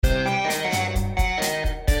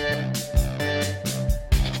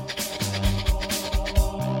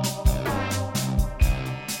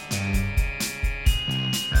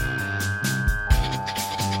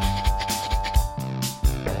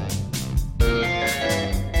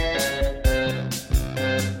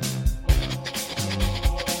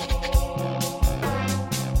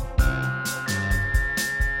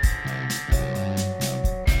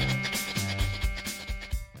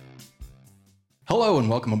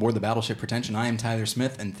welcome aboard the Battleship Pretension. I am Tyler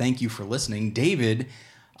Smith, and thank you for listening. David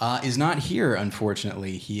is not here,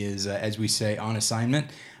 unfortunately. He is, as we say, on assignment.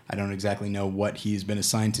 I don't exactly know what he's been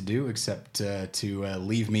assigned to do, except to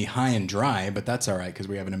leave me high and dry, but that's all right, because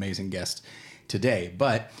we have an amazing guest today.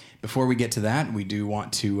 But before we get to that, we do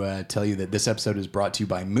want to tell you that this episode is brought to you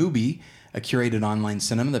by Mubi, a curated online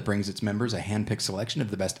cinema that brings its members a hand-picked selection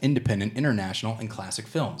of the best independent, international, and classic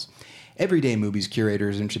films. Every day, Mubi's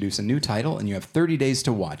curators introduce a new title, and you have 30 days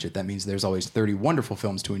to watch it. That means there's always 30 wonderful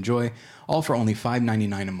films to enjoy, all for only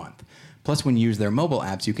 $5.99 a month. Plus, when you use their mobile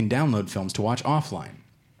apps, you can download films to watch offline.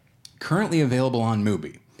 Currently available on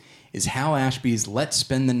Mubi is Hal Ashby's Let's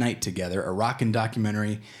Spend the Night Together, a rockin'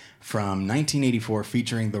 documentary from 1984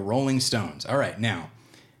 featuring the Rolling Stones. All right, now,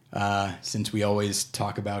 since we always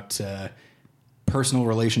talk about personal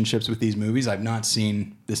relationships with these movies, I've not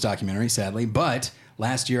seen this documentary, sadly, but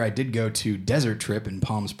last year I did go to Desert Trip in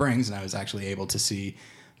Palm Springs, and I was actually able to see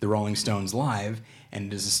the Rolling Stones live, and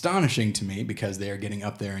it is astonishing to me because they are getting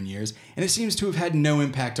up there in years, and it seems to have had no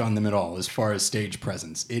impact on them at all as far as stage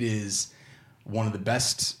presence. It is one of the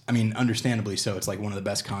best, I mean, understandably so, it's like one of the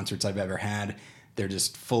best concerts I've ever had. They're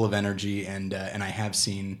just full of energy, and I have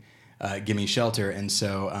seen Gimme Shelter, and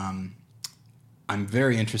so I'm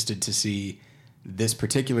very interested to see this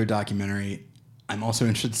particular documentary. I'm also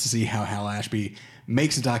interested to see how Hal Ashby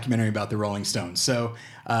makes a documentary about the Rolling Stones. So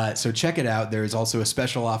check it out. There is also a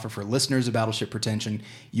special offer for listeners of Battleship Pretension.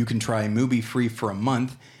 You can try Mubi free for a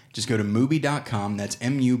month. Just go to Mubi.com, that's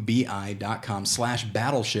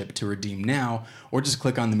MUBI.com/battleship to redeem now, or just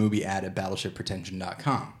click on the Mubi ad at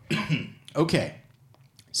battleshippretension.com. Okay,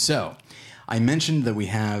 so I mentioned that we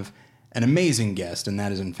have an amazing guest, and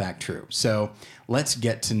that is in fact true. So let's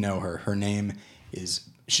get to know her. Her name is...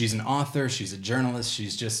 She's an author, she's a journalist,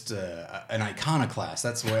 she's just an iconoclast.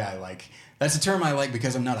 That's the way I like. That's a term I like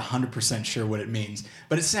because I'm not 100% sure what it means,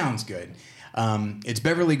 but it sounds good. It's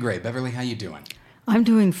Beverly Gray. Beverly, how you doing? I'm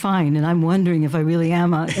doing fine, and I'm wondering if I really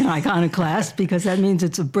am an iconoclast, because that means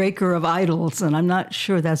it's a breaker of idols, and I'm not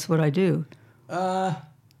sure that's what I do.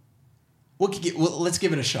 Let's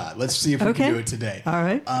give it a shot. Let's see if we can do it today. All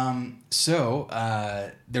right. So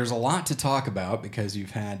there's a lot to talk about because you've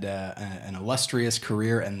had an illustrious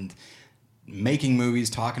career and making movies,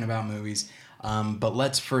 talking about movies. But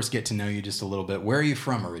let's first get to know you just a little bit. Where are you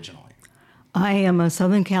from originally? I am a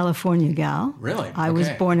Southern California gal. Really? I was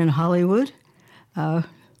born in Hollywood. And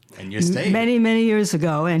you stayed? Many, many years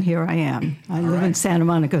ago, and here I am. I live in Santa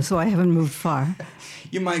Monica, so I haven't moved far.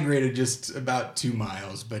 You migrated just about 2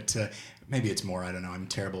 miles, but... maybe it's more, I don't know. I'm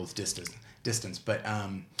terrible with distance. But,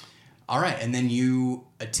 all right. And then you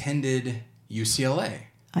attended UCLA.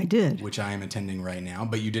 I did. Which I am attending right now.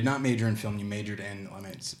 But you did not major in film. You majored in,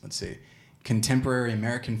 let's see, contemporary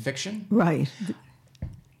American fiction? Right.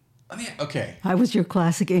 Okay. I was your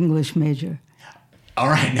classic English major. All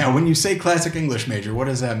right. Now, when you say classic English major, what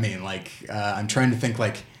does that mean? Like, I'm trying to think,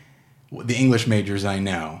 like, the English majors I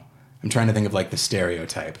know. I'm trying to think of, like, the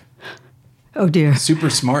stereotype. Oh, dear. Super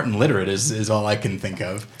smart and literate is all I can think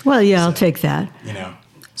of. Well, yeah, so, I'll take that. You know,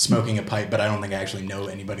 smoking a pipe, but I don't think I actually know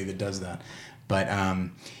anybody that does that. But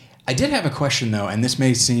I did have a question, though, and this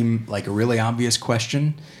may seem like a really obvious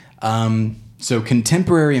question. So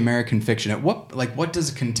contemporary American fiction, what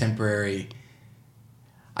does a contemporary...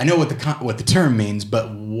 I know what the term means,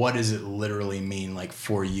 but what does it literally mean, like,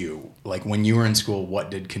 for you? Like, when you were in school,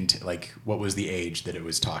 what was the age that it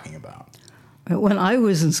was talking about? When I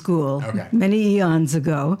was in school, many eons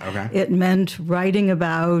ago, it meant writing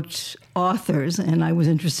about authors, and I was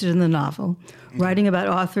interested in the novel, writing about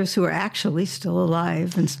authors who are actually still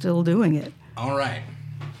alive and still doing it. All right.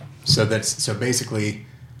 So basically,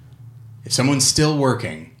 if someone's still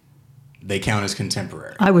working, they count as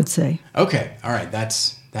contemporary. I would say. Okay. All right.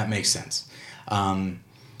 That makes sense.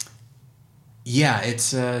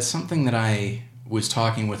 It's something that I was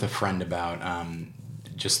talking with a friend about.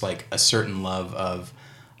 Just like a certain love of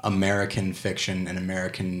American fiction and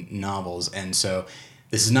American novels. And so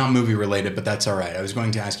this is not movie related, but that's all right. I was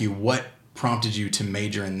going to ask you, what prompted you to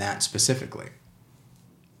major in that specifically?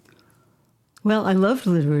 Well, I loved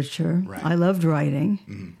literature. Right. I loved writing.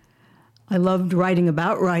 Mm-hmm. I loved writing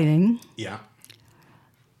about writing. Yeah.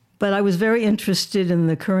 But I was very interested in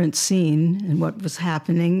the current scene and what was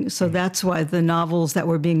happening. So that's why the novels that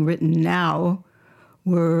were being written now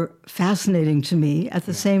were fascinating to me at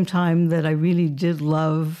the same time that I really did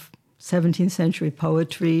love 17th century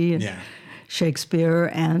poetry and Shakespeare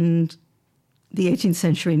and the 18th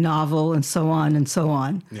century novel and so on and so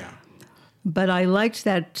on. Yeah. But I liked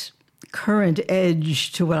that current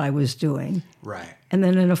edge to what I was doing. Right. And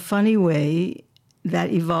then in a funny way,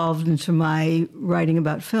 that evolved into my writing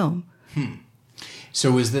about film.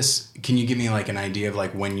 So was this, can you give me like an idea of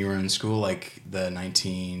like when you were in school, like the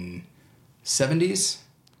 1970s?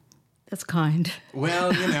 That's kind.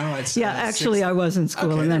 Well, it's... Yeah, actually I was in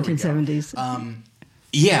school in the 1970s.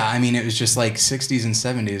 Yeah, I mean, it was just like 60s and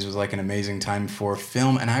 70s was like an amazing time for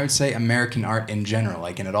film, and I would say American art in general,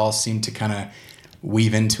 like, and it all seemed to kind of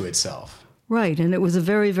weave into itself. Right, and it was a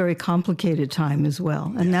very, very complicated time as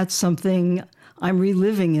well. And that's something I'm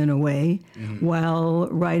reliving in a way while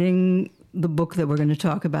writing the book that we're going to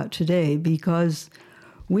talk about today, because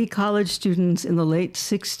we college students in the late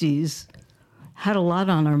 60s had a lot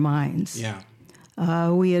on our minds. Yeah.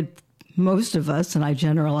 We had, most of us, and I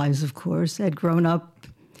generalize, of course, had grown up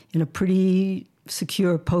in a pretty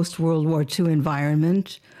secure post-World War II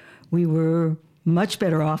environment. We were much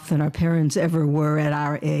better off than our parents ever were at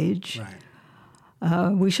our age.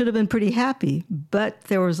 Right. We should have been pretty happy, but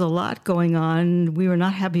there was a lot going on we were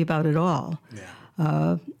not happy about at all.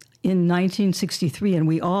 Yeah. In 1963, and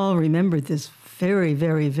we all remembered this very,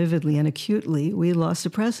 very vividly and acutely, we lost a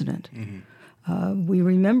president. We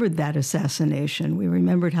remembered that assassination. We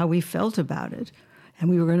remembered how we felt about it. And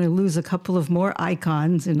we were going to lose a couple of more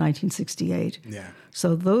icons in 1968. Yeah.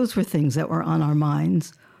 So those were things that were on our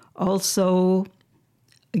minds. Also,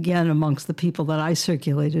 again, amongst the people that I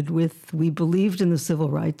circulated with, we believed in the civil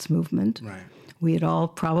rights movement. Right. We had all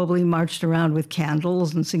probably marched around with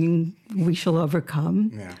candles and singing "We Shall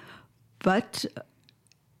Overcome." Yeah. But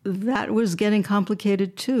that was getting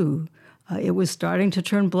complicated too. It was starting to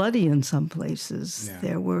turn bloody in some places. Yeah.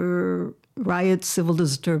 There were riots, civil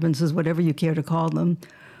disturbances, whatever you care to call them.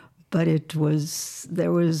 But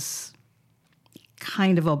there was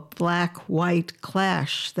kind of a black-white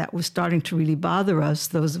clash that was starting to really bother us,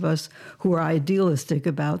 those of us who were idealistic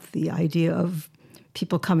about the idea of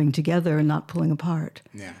people coming together and not pulling apart.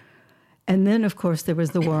 Yeah. And then, of course, there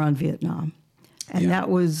was the war on Vietnam. And that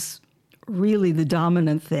was really the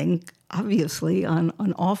dominant thing, obviously, on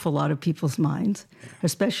an awful lot of people's minds,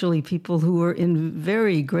 especially people who were in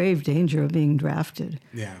very grave danger of being drafted.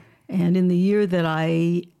 Yeah. And in the year that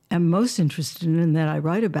I am most interested in and that I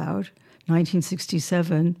write about,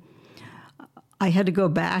 1967, I had to go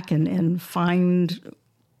back and find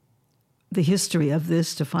the history of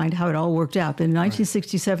this to find how it all worked out. But in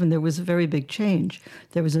 1967, there was a very big change.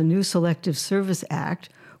 There was a new Selective Service Act,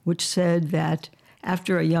 which said that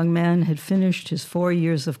after a young man had finished his 4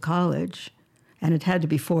 years of college, and it had to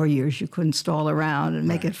be 4 years, you couldn't stall around and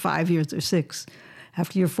make it 5 years or 6.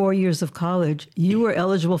 After your 4 years of college, you were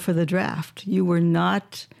eligible for the draft. You were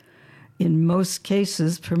not, in most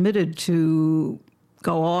cases, permitted to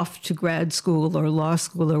go off to grad school or law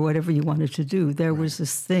school or whatever you wanted to do. There was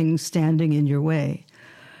this thing standing in your way.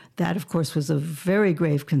 That, of course, was a very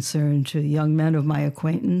grave concern to young men of my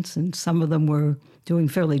acquaintance, and some of them were doing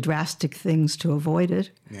fairly drastic things to avoid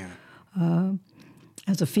it. Yeah.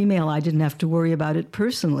 As a female, I didn't have to worry about it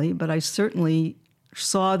personally, but I certainly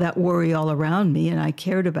saw that worry all around me, and I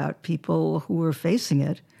cared about people who were facing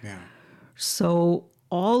it. Yeah. So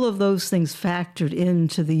all of those things factored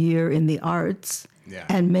into the year in the arts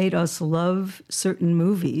and made us love certain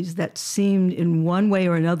movies that seemed in one way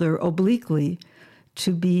or another obliquely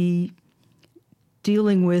to be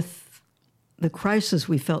dealing with the crisis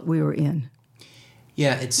we felt we were in.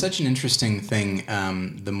 Yeah, it's such an interesting thing.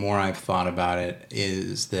 The more I've thought about it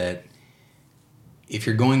is that if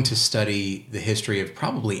you're going to study the history of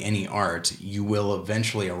probably any art, you will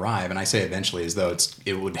eventually arrive, and I say eventually as though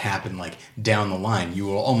it would happen like down the line. You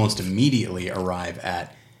will almost immediately arrive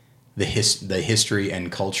at the history and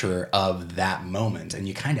culture of that moment, and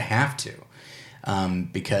you kind of have to,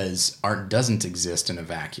 because art doesn't exist in a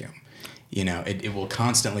vacuum. It will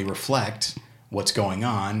constantly reflect what's going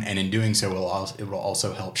on, and in doing so, it will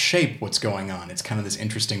also help shape what's going on. It's kind of this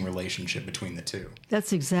interesting relationship between the two.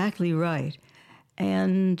 That's exactly right.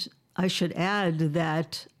 And I should add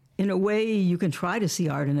that in a way, you can try to see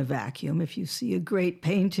art in a vacuum. If you see a great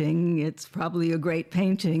painting, it's probably a great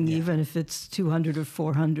painting, even if it's 200 or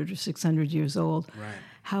 400 or 600 years old. Right.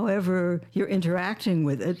 However, you're interacting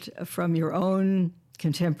with it from your own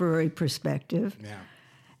contemporary perspective. Yeah.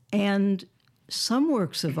 And some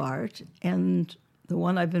works of art, and the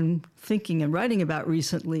one I've been thinking and writing about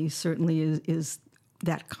recently certainly is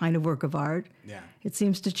that kind of work of art. Yeah. It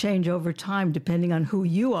seems to change over time depending on who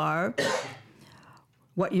you are,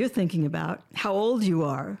 what you're thinking about, how old you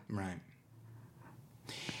are. Right.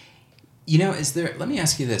 Let me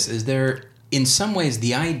ask you this, is there, in some ways,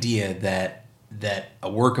 the idea that a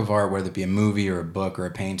work of art, whether it be a movie or a book or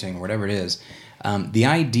a painting or whatever it is, the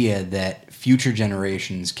idea that future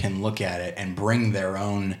generations can look at it and bring their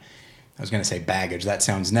own, I was going to say baggage, that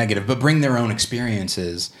sounds negative, but bring their own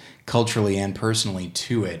experiences culturally and personally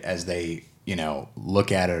to it as they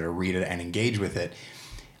look at it or read it and engage with it.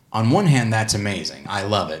 On one hand, that's amazing. I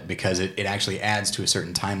love it because it actually adds to a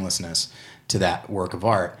certain timelessness to that work of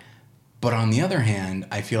art. But on the other hand,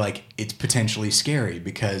 I feel like it's potentially scary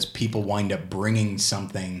because people wind up bringing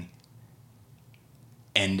something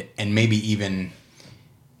and maybe even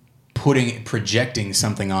projecting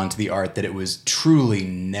something onto the art that it was truly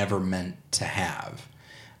never meant to have.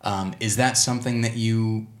 Is that something that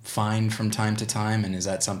you find from time to time, and is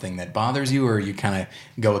that something that bothers you, or you kind of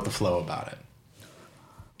go with the flow about it?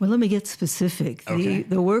 Well, let me get specific. Okay.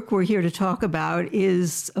 The work we're here to talk about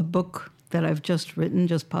is a book that I've just written,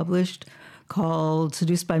 just published, called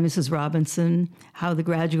Seduced by Mrs. Robinson, How the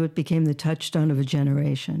Graduate Became the Touchstone of a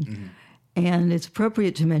Generation. Mm-hmm. And it's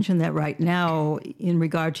appropriate to mention that right now, in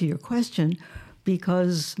regard to your question,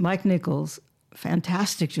 because Mike Nichols,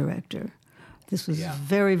 fantastic director, this was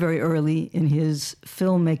very, very early in his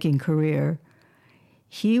filmmaking career,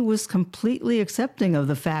 he was completely accepting of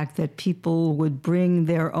the fact that people would bring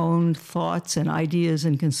their own thoughts and ideas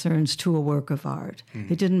and concerns to a work of art.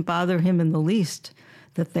 Mm-hmm. It didn't bother him in the least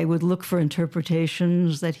that they would look for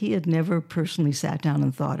interpretations that he had never personally sat down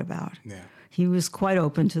and thought about. Yeah. He was quite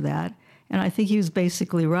open to that, and I think he was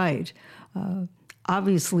basically right.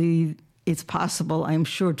 Obviously, it's possible, I'm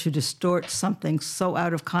sure, to distort something so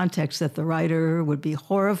out of context that the writer would be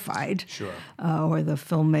horrified, or the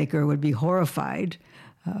filmmaker would be horrified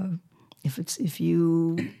if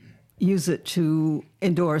you use it to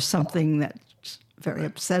endorse something that's very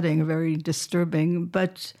upsetting, very disturbing.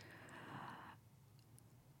 But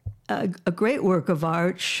a great work of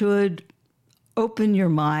art should open your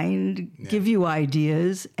mind, give you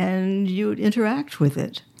ideas, and you'd interact with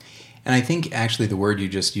it. And I think actually the word you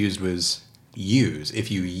just used was use. If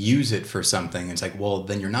you use it for something, it's like, well,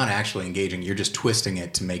 then you're not actually engaging. You're just twisting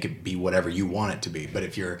it to make it be whatever you want it to be. But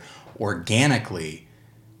if you're organically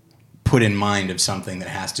put in mind of something that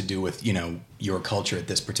has to do with, your culture at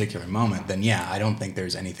this particular moment, then I don't think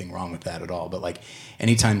there's anything wrong with that at all. But like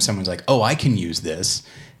anytime someone's like, oh, I can use this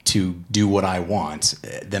to do what I want,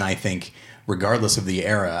 then I think regardless of the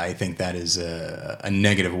era, I think that is a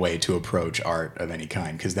negative way to approach art of any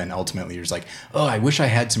kind, because then ultimately you're just like, oh, I wish I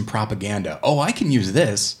had some propaganda. Oh, I can use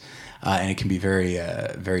this, and it can be very,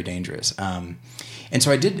 very dangerous. And so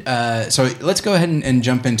I did. So let's go ahead and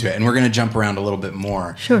jump into it, and we're going to jump around a little bit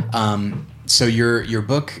more. Sure. So your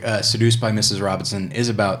book, Seduced by Mrs. Robinson, is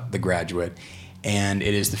about The Graduate, and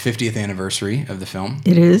it is the 50th anniversary of the film.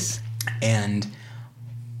 It is, and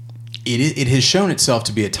it has shown itself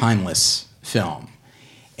to be a timeless film.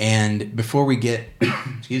 And before we get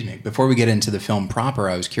into the film proper,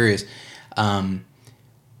 I was curious, a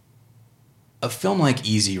film like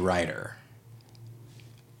Easy Rider,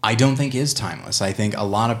 I don't think is timeless. I think a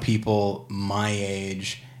lot of people my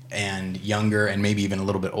age and younger and maybe even a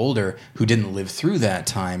little bit older who didn't live through that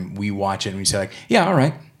time, we watch it and we say like, yeah, all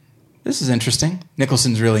right, this is interesting.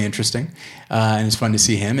 Nicholson's really interesting, and it's fun to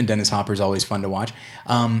see him, and Dennis Hopper's always fun to watch.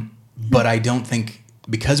 But I don't think,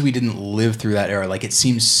 because we didn't live through that era, like it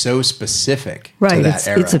seems so specific to that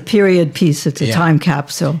era. It's a period piece. It's a time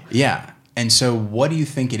capsule. Yeah. And so what do you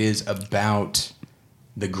think it is about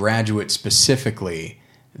The Graduate specifically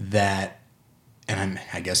that, and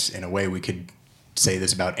I guess in a way we could say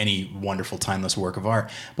this about any wonderful timeless work of art,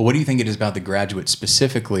 but what do you think it is about The Graduate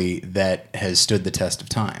specifically that has stood the test of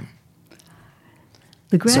time?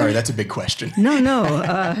 Sorry, that's a big question.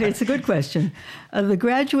 No, it's a good question. The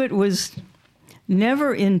Graduate was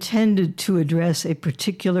never intended to address a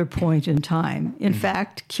particular point in time. In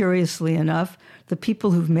fact, curiously enough, the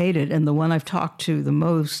people who've made it, and the one I've talked to the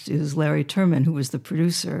most is Larry Terman, who was the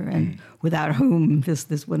producer, and without whom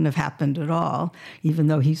this wouldn't have happened at all, even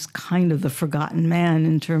though he's kind of the forgotten man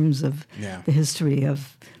in terms of the history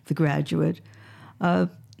of The Graduate.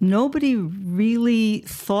 Nobody really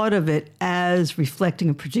thought of it as reflecting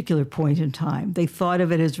a particular point in time. They thought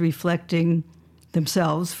of it as reflecting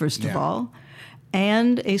themselves, first of all,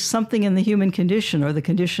 and a something in the human condition, or the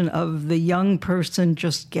condition of the young person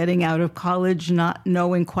just getting out of college, not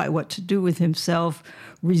knowing quite what to do with himself,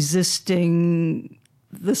 resisting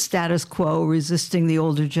the status quo, resisting the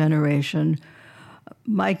older generation.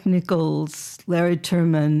 Mike Nichols, Larry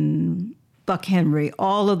Terman, Buck Henry,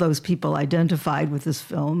 all of those people identified with this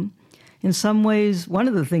film. In some ways, one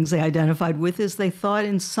of the things they identified with is they thought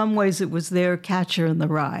in some ways it was their Catcher in the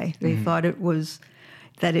Rye. They thought it was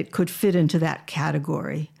that it could fit into that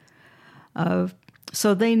category.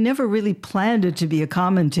 So they never really planned it to be a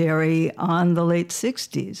commentary on the late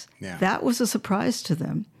 60s. Yeah. That was a surprise to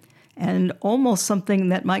them. and almost something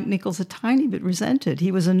that Mike Nichols a tiny bit resented.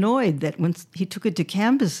 He was annoyed that when he took it to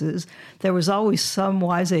campuses, there was always some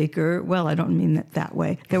wiseacre. Well, I don't mean it that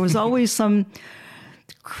way. There was always some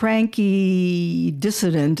cranky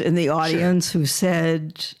dissident in the audience who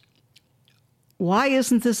said, why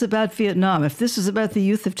isn't this about Vietnam? If this is about the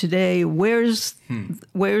youth of today, where's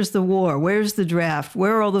the war? Where's the draft?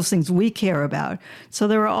 Where are all those things we care about? So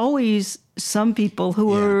there are always some people who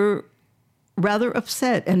were rather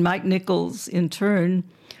upset. And Mike Nichols, in turn,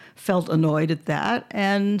 felt annoyed at that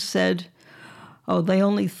and said, oh, they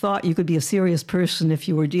only thought you could be a serious person if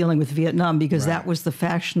you were dealing with Vietnam because that was the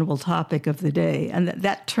fashionable topic of the day. And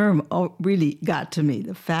that term really got to me,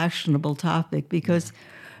 the fashionable topic, because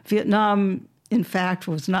Vietnam, in fact,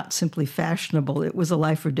 was not simply fashionable. It was a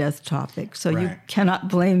life or death topic. So you cannot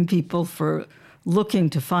blame people for looking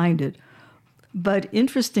to find it. But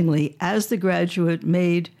interestingly, as The Graduate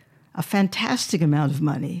made a fantastic amount of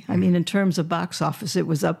money. I mean, in terms of box office, it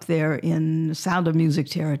was up there in Sound of Music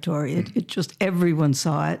territory. It just, everyone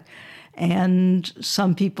saw it. And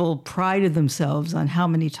some people prided themselves on how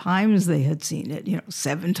many times they had seen it,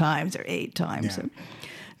 7 times or 8 times. Yeah.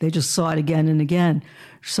 They just saw it again and again.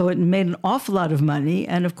 So it made an awful lot of money.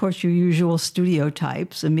 And of course, your usual studio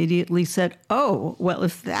types immediately said, oh, well,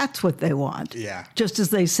 if that's what they want. Yeah. Just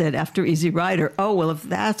as they said after Easy Rider, oh, well, if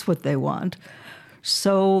that's what they want.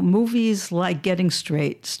 So movies like Getting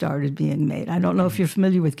Straight started being made. I don't know if you're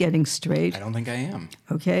familiar with Getting Straight. I don't think I am.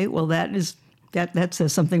 Okay, well, that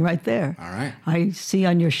says something right there. All right. I see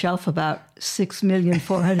on your shelf about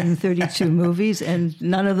 6,432 movies, and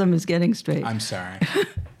none of them is Getting Straight. I'm sorry.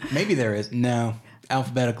 Maybe there is. No.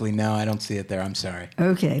 Alphabetically, no, I don't see it there. I'm sorry.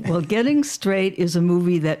 Okay, well, Getting Straight is a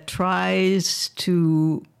movie that tries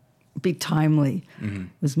to be timely. It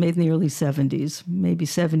was made in the early 70s, maybe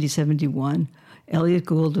 70, 71. Elliot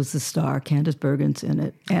Gould was the star. Candice Bergen's in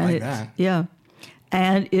it. And I like that. Yeah.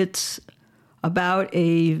 And it's about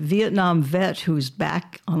a Vietnam vet who's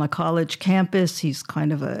back on a college campus. He's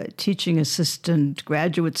kind of a teaching assistant,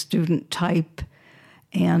 graduate student type.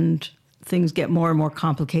 And things get more and more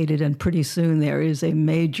complicated. And pretty soon there is a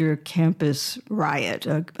major campus riot,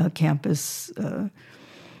 a campus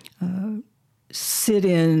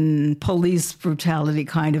sit-in, police brutality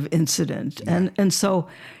kind of incident. Yeah. And so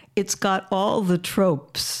it's got all the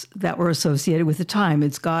tropes that were associated with the time.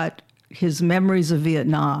 It's got his memories of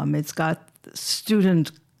Vietnam. It's got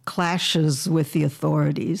student clashes with the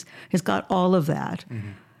authorities. It's got all of that.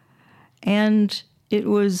 And it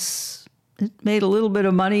made a little bit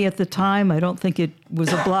of money at the time. I don't think it was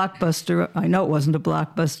a blockbuster. I know it wasn't a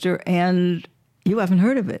blockbuster. And you haven't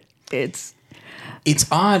heard of it. It's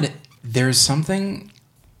odd. There's something,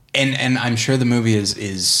 and I'm sure the movie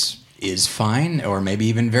is fine or maybe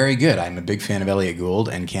even very good. I'm a big fan of Elliot Gould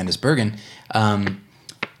and Candice Bergen.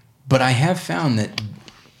 But I have found that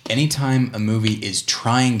anytime a movie is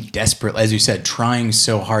trying desperately, as you said, trying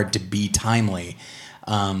so hard to be timely,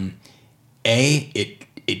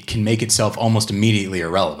 it can make itself almost immediately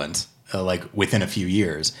irrelevant, like within a few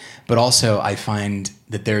years. But also I find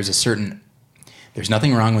that there's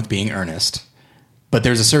nothing wrong with being earnest, but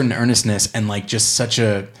there's a certain earnestness and like just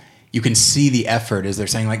you can see the effort as they're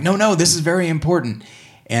saying like, no, this is very important.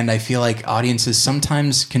 And I feel like audiences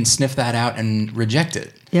sometimes can sniff that out and reject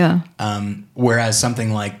it. Yeah. Whereas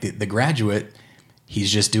something like The Graduate, he's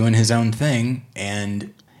just doing his own thing.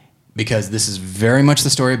 And because this is very much the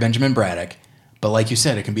story of Benjamin Braddock, but like you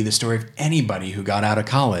said, it can be the story of anybody who got out of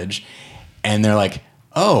college and they're like,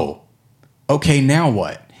 oh, okay, now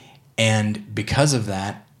what? And because of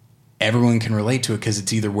that, everyone can relate to it because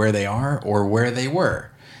it's either where they are or where they were.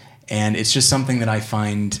 And it's just something that I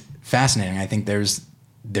find fascinating. I think there is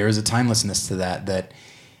a timelessness to that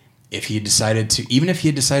if he had decided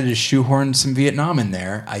to shoehorn some Vietnam in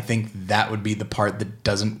there, I think that would be the part that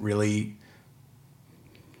doesn't really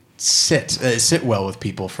sit well with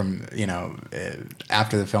people from,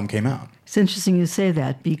 after the film came out. It's interesting you say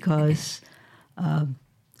that because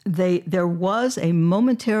there was a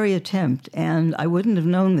momentary attempt, and I wouldn't have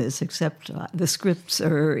known this except the scripts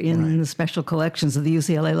are in the special collections of the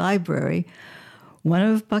UCLA Library. One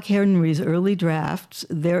of Buck Henry's early drafts,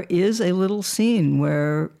 there is a little scene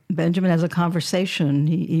where Benjamin has a conversation.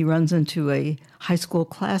 He runs into a high school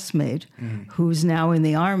classmate who's now in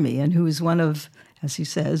the Army and who's one of, as he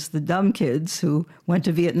says, the dumb kids who went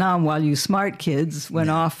to Vietnam while you smart kids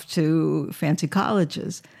went off to fancy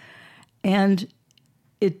colleges. And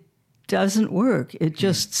it doesn't work. It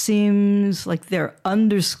just seems like they're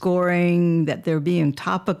underscoring that they're being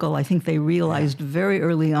topical. I think they realized very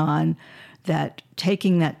early on that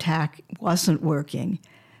taking that tack wasn't working.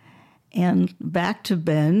 And back to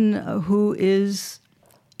Ben, who is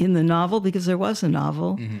in the novel, because there was a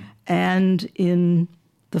novel, and in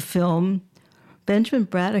the film, Benjamin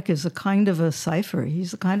Braddock is a kind of a cipher.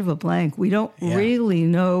 He's a kind of a blank. We don't really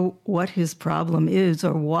know what his problem is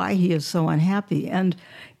or why he is so unhappy. And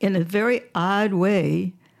in a very odd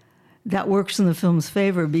way, that works in the film's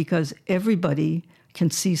favor because everybody can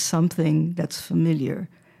see something that's familiar.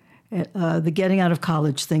 The getting out of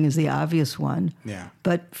college thing is the obvious one. Yeah.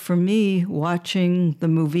 But for me, watching the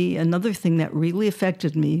movie, another thing that really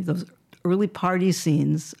affected me, those early party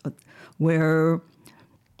scenes where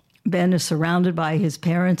Ben is surrounded by his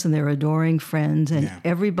parents and their adoring friends, and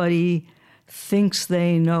everybody thinks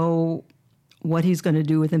they know what he's going to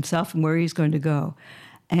do with himself and where he's going to go.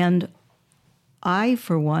 And I,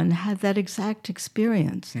 for one, had that exact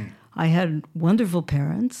experience. I had wonderful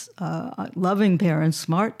parents, loving parents,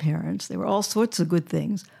 smart parents. They were all sorts of good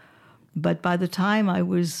things. But by the time I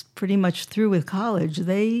was pretty much through with college,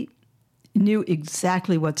 they knew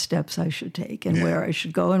exactly what steps I should take and where I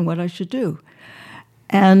should go and what I should do.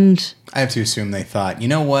 And I have to assume they thought, you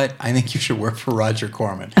know what? I think you should work for Roger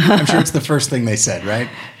Corman. I'm sure it's the first thing they said, right?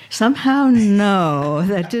 Somehow, no,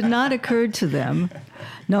 that did not occur to them.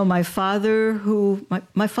 No, my father, who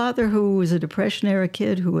was a Depression-era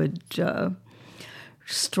kid who had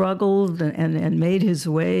struggled and made his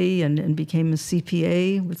way and became a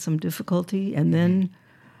CPA with some difficulty. And then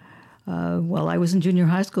while I was in junior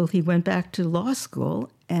high school, he went back to law school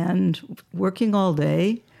and working all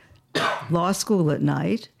day, law school at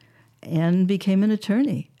night, and became an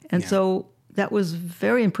attorney. And so that was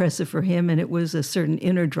very impressive for him, and it was a certain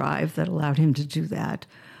inner drive that allowed him to do that.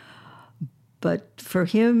 But for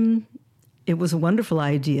him, it was a wonderful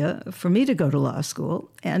idea for me to go to law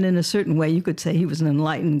school. And in a certain way, you could say he was an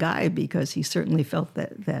enlightened guy because he certainly felt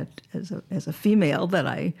that as a female that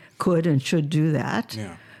I could and should do that.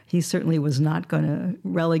 Yeah. He certainly was not going to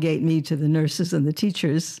relegate me to the nurses and the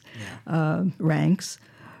teachers' ranks.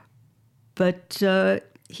 But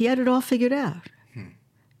he had it all figured out.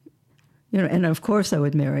 And of course I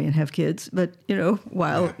would marry and have kids, but,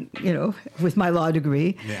 while, with my law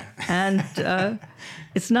degree. Yeah. And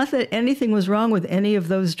it's not that anything was wrong with any of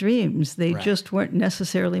those dreams. They just weren't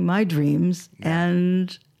necessarily my dreams. Yeah.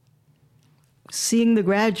 And seeing The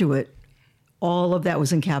Graduate, all of that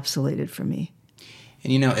was encapsulated for me.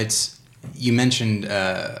 And, you mentioned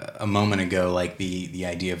a moment ago, like the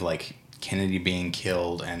idea of like Kennedy being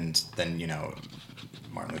killed and then,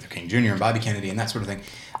 Martin Luther King Jr. and Bobby Kennedy and that sort of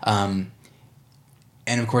thing.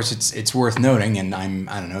 And of course, it's worth noting, and I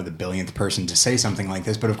don't know, the billionth person to say something like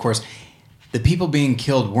this, but of course, the people being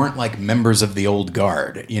killed weren't like members of the old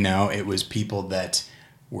guard. It was people that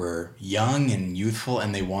were young and youthful,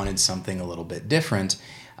 and they wanted something a little bit different,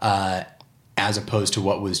 as opposed to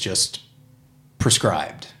what was just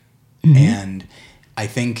prescribed. Mm-hmm. And I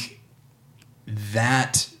think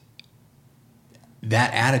that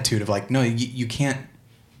attitude of like, no, you can't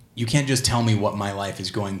just tell me what my life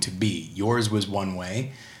is going to be. Yours was one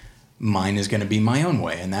way. Mine is going to be my own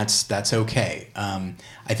way, and that's okay.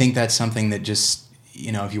 I think that's something that just,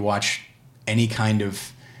 if you watch any kind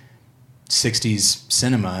of 60s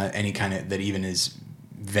cinema, any kind of that even is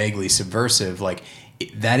vaguely subversive, like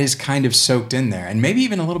that is kind of soaked in there. And maybe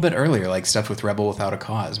even a little bit earlier, like stuff with Rebel Without a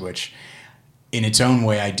Cause, which in its own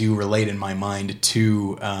way I do relate in my mind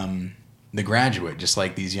to The Graduate, just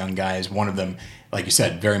like these young guys, one of them, like you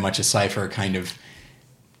said, very much a cipher, kind of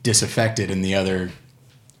disaffected, and the other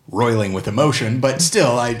roiling with emotion. But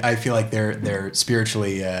still, I feel like they're spiritual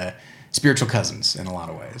cousins in a lot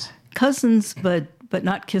of ways. Cousins, but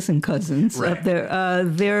not kissing cousins. Right.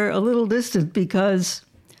 They're a little distant because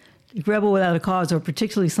Rebel Without a Cause, or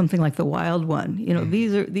particularly something like The Wild One.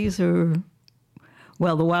 These are the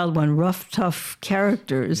Wild One, rough, tough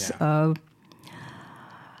characters. Yeah.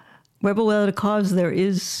 Rebel Without a Cause, there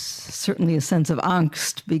is certainly a sense of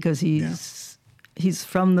angst because he's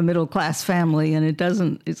from the middle class family and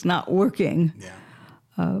it's not working.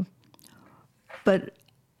 Yeah. But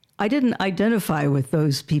I didn't identify with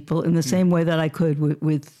those people in the same way that I could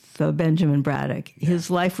with Benjamin Braddock. Yeah. His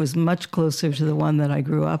life was much closer to the one that I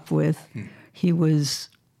grew up with. He was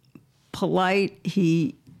polite.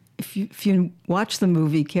 If you watch the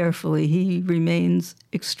movie carefully, he remains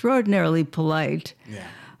extraordinarily polite. Yeah.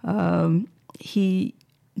 He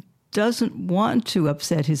doesn't want to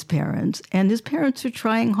upset his parents, and his parents are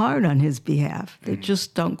trying hard on his behalf. They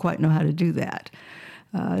just don't quite know how to do that.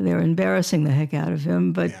 They're embarrassing the heck out of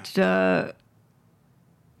him, but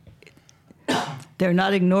they're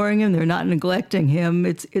not ignoring him. They're not neglecting him.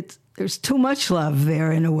 There's too much love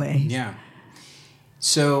there in a way. Yeah.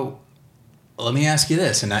 So let me ask you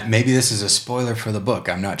this, and maybe this is a spoiler for the book.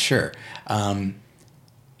 I'm not sure.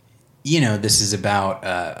 this is about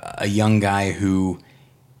a young guy who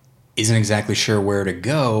isn't exactly sure where to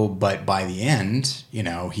go, but by the end,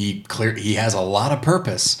 he has a lot of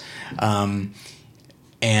purpose,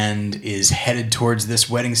 and is headed towards this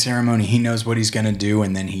wedding ceremony. He knows what he's going to do,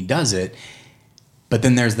 and then he does it. But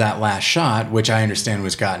then there's that last shot, which I understand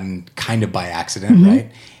was gotten kind of by accident,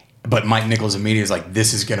 right? But Mike Nichols immediately is like,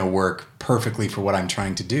 this is going to work perfectly for what I'm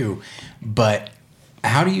trying to do. But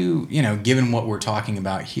how do you, given what we're talking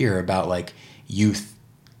about here, about like youth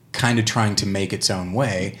kind of trying to make its own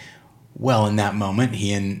way, well, in that moment,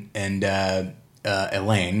 he and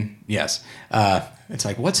Elaine, yes, it's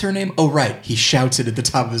like, what's her name? Oh, right. He shouts it at the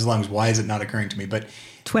top of his lungs. Why is it not occurring to me? But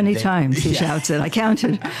 20 times he shouts it. I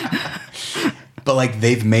counted. But like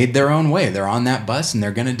they've made their own way. They're on that bus and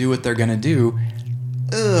they're going to do what they're going to do.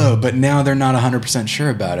 But now they're not 100% sure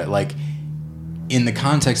about it. Like in the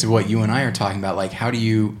context of what you and I are talking about, like how do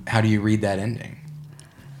you read that ending?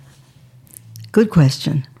 Good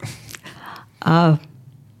question.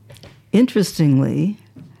 Interestingly,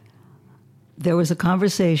 there was a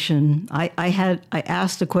conversation. I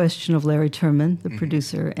asked a question of Larry Terman, the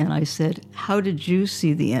producer, and I said, "How did you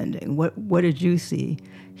see the ending? What did you see?"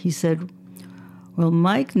 He said, "Well,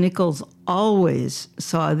 Mike Nichols always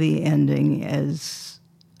saw the ending as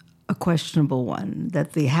a questionable one,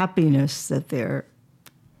 that the happiness that they're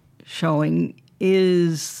showing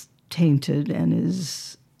is tainted and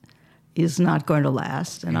is not going to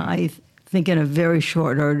last." And I think in a very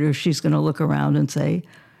short order, she's going to look around and say,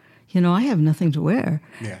 I have nothing to wear,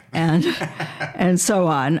 and so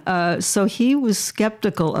on. So he was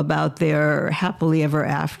skeptical about their happily ever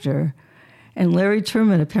after. And Larry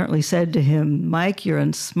Terman apparently said to him, "Mike, you're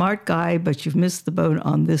a smart guy, but you've missed the boat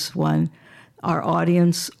on this one. Our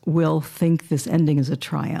audience will think this ending is a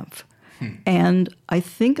triumph." And I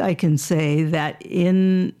think I can say that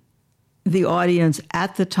in the audience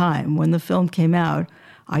at the time when the film came out,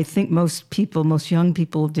 I think most young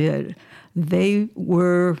people did. They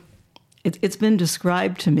were, it's been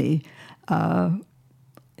described to me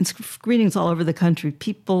in screenings all over the country,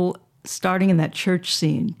 people starting in that church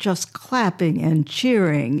scene, just clapping and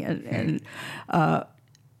cheering and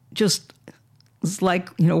just, it's like,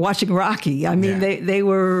 watching Rocky. I mean, they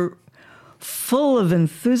were full of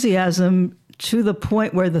enthusiasm to the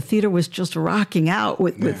point where the theater was just rocking out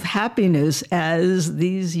with happiness as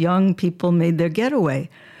these young people made their getaway.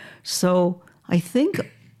 So I think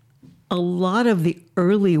a lot of the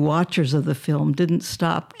early watchers of the film didn't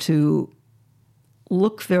stop to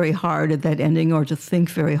look very hard at that ending or to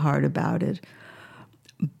think very hard about it.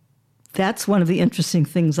 That's one of the interesting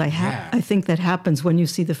things I think that happens when you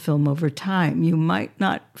see the film over time. You might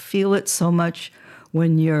not feel it so much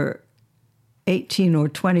when you're 18 or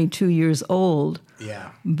 22 years old,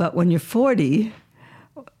 but when you're 40,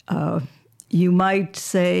 you might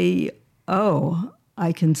say, "Oh,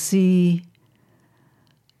 I can see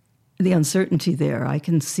the uncertainty there. I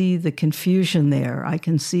can see the confusion there. I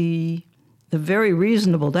can see the very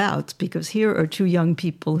reasonable doubts, because here are two young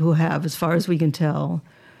people who have, as far as we can tell,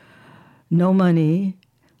 no money.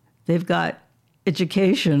 They've got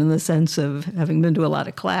education in the sense of having been to a lot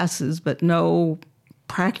of classes, but no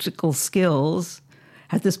practical skills.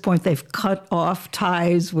 At this point, they've cut off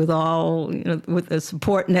ties with with the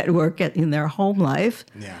support network in their home life.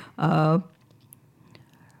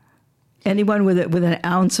 Anyone with an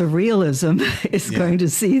ounce of realism is going to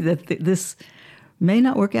see that this may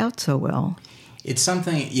not work out so well." It's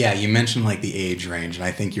something. Yeah, you mentioned like the age range, and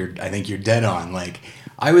I think you're dead on. Like,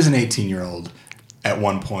 I was an 18-year-old at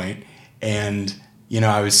one point, and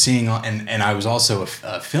I was seeing, and I was also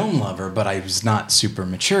a film lover, but I was not super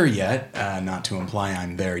mature yet. Not to imply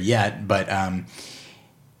I'm there yet, but I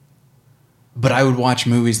would watch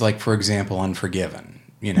movies like, for example, Unforgiven,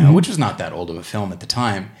 which was not that old of a film at the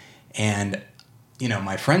time, and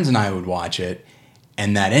my friends and I would watch it,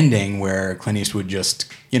 and that ending where Clint Eastwood just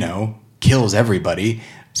kills everybody.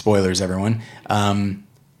 Spoilers, everyone.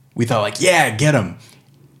 We thought like, yeah, get him.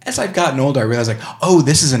 As I've gotten older, I realized like, oh,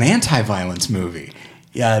 this is an anti-violence movie.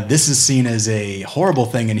 Yeah, this is seen as a horrible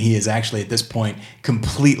thing, and he is actually at this point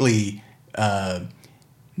completely,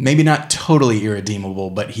 maybe not totally irredeemable,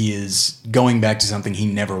 but he is going back to something he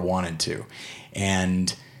never wanted to.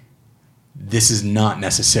 And this is not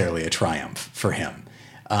necessarily a triumph for him.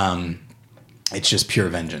 It's just pure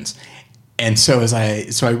vengeance. And so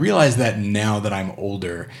I realize that now that I'm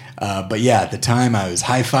older, but yeah, at the time I was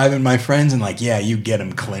high-fiving my friends and like, yeah, you get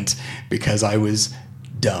him, Clint, because I was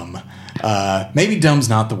dumb. Maybe dumb's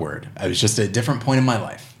not the word. I was just at a different point in my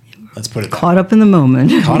life. Let's put it that way. Caught up in the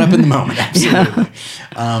moment. Caught up in the moment, absolutely.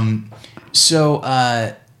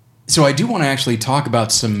 So I do want to actually talk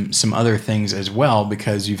about some other things as well,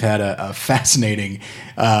 because you've had a fascinating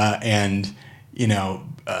and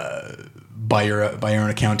by your own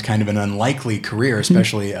account, kind of an unlikely career,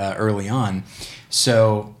 especially early on.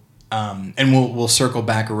 So and we'll circle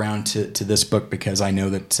back around to this book, because I know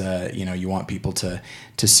that you want people to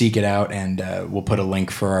seek it out, and we'll put a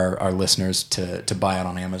link for our listeners to buy it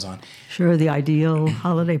on Amazon. Sure, the ideal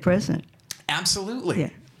holiday present. Absolutely.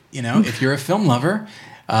 Yeah. If you're a film lover.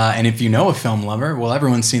 And if you know a film lover, well,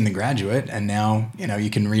 everyone's seen The Graduate, and now, you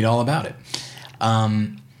can read all about it.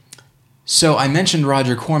 So I mentioned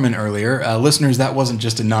Roger Corman earlier. Listeners, that wasn't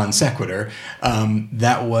just a non sequitur.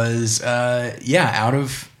 That was, out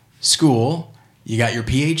of school, you got your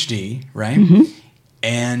PhD, right? Mm-hmm.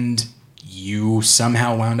 And you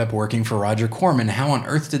somehow wound up working for Roger Corman. How on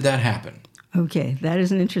earth did that happen? Okay, that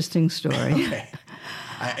is an interesting story. Okay.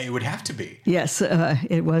 It would have to be. Yes,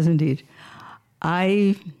 it was indeed.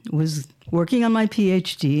 I was working on my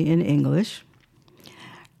PhD in English,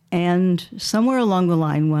 and somewhere along the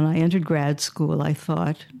line when I entered grad school, I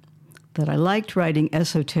thought that I liked writing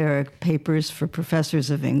esoteric papers for professors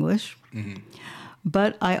of English,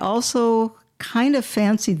 but I also kind of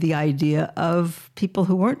fancied the idea of people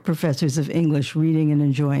who weren't professors of English reading and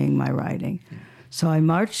enjoying my writing. So I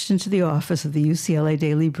marched into the office of the UCLA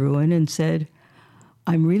Daily Bruin and said,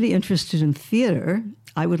 I'm really interested in theater.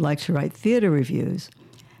 I would like to write theater reviews.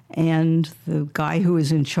 And the guy who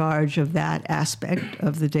was in charge of that aspect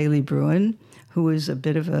of the Daily Bruin, who was a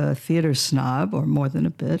bit of a theater snob, or more than a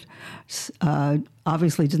bit,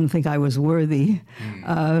 obviously didn't think I was worthy.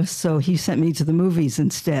 So he sent me to the movies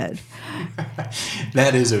instead.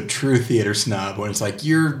 That is a true theater snob, when it's like,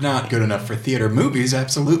 you're not good enough for theater. Movies,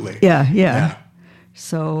 absolutely. Yeah.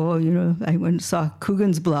 So, I went and saw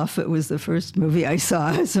Coogan's Bluff. It was the first movie I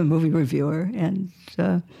saw as a movie reviewer. And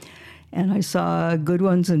I saw good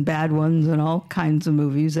ones and bad ones and all kinds of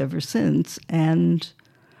movies ever since, and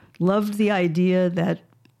loved the idea that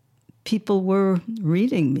people were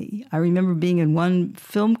reading me. I remember being in one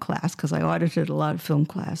film class, because I audited a lot of film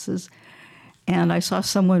classes, and I saw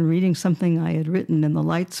someone reading something I had written, and the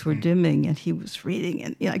lights were dimming, and he was reading,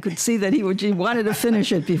 and I could see that he wanted to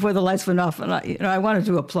finish it before the lights went off, and I wanted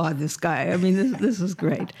to applaud this guy. I mean, this is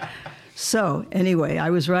great. So anyway,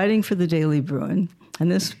 I was writing for the Daily Bruin,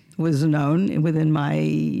 and this was known within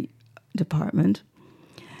my department.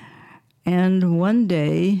 And one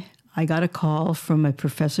day, I got a call from a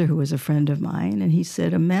professor who was a friend of mine, and he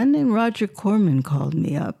said, a man named Roger Corman called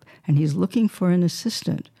me up, and he's looking for an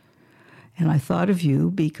assistant. And I thought of you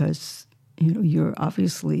because, you're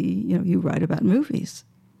obviously, you write about movies.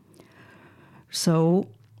 So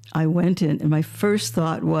I went in, and my first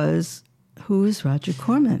thought was, who is Roger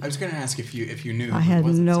Corman? I was going to ask if you knew. I had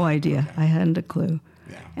no idea. Okay. I hadn't a clue.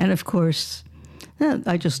 Yeah. And of course,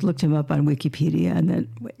 I just looked him up on Wikipedia, and then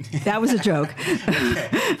that was a joke. Okay.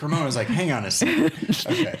 For a moment, I was like, hang on a second.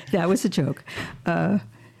 Okay. That was a joke.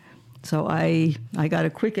 So I got a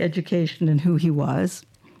quick education in who he was.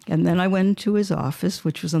 And then I went to his office,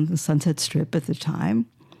 which was on the Sunset Strip at the time.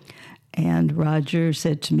 And Roger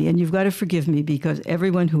said to me, and you've got to forgive me because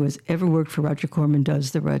everyone who has ever worked for Roger Corman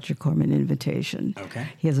does the Roger Corman invitation. Okay.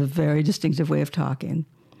 He has a very distinctive way of talking.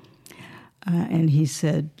 And he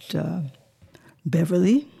said,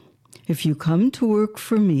 Beverly, if you come to work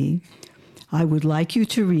for me, I would like you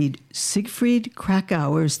to read Siegfried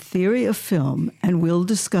Krakauer's Theory of Film, and we'll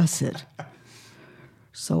discuss it.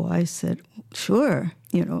 So I said, sure,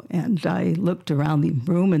 and I looked around the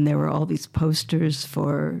room, and there were all these posters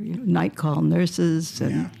for night call nurses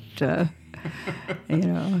and,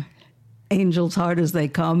 Angels Hard as They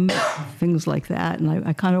Come, things like that. And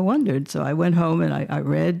I kind of wondered. So I went home and I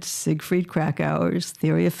read Siegfried Krakauer's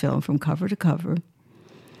Theory of Film from cover to cover.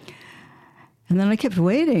 And then I kept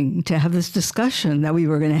waiting to have this discussion that we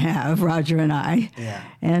were going to have, Roger and I. Yeah.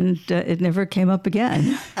 And it never came up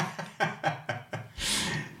again.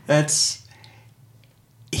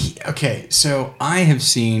 Okay, so I have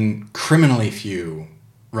seen criminally few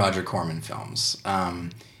Roger Corman films.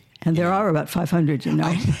 And there are about 500,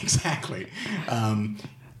 Exactly.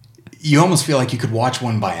 You almost feel like you could watch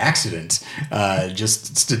one by accident,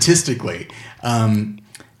 just statistically.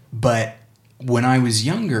 But when I was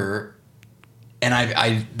younger, and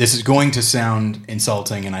I this is going to sound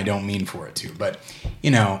insulting, and I don't mean for it to, but,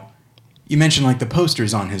 you mentioned like the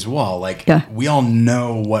posters on his wall. We all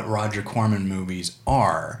know what Roger Corman movies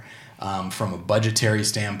are from a budgetary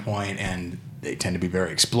standpoint, and they tend to be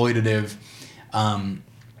very exploitative.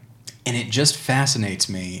 And it just fascinates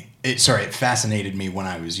me. It fascinated me when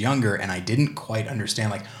I was younger, and I didn't quite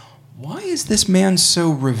understand, why is this man so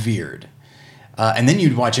revered? And then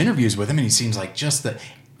you'd watch interviews with him, and he seems like just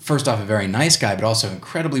first off, a very nice guy, but also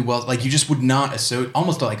incredibly well, like you just would not associate,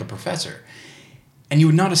 almost like a professor. And you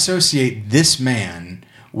would not associate this man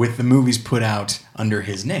with the movies put out under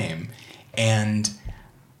his name. And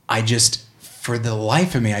I just, for the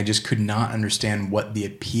life of me, I just could not understand what the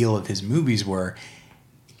appeal of his movies were.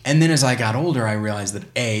 And then as I got older, I realized that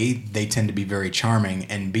A, they tend to be very charming,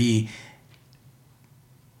 and B,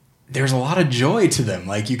 there's a lot of joy to them.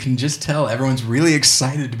 Like, you can just tell everyone's really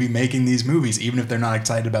excited to be making these movies. Even if they're not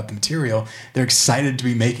excited about the material, they're excited to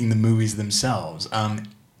be making the movies themselves. But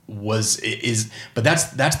that's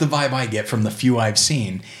the vibe I get from the few I've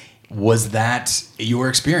seen. Was that your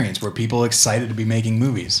experience? Were people excited to be making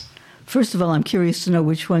movies? First of all, I'm curious to know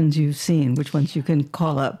which ones you've seen, which ones you can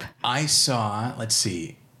call up. I saw, let's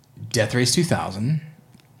see, Death Race 2000.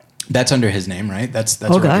 That's under his name, right? That's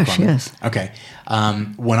oh gosh, yes. Okay.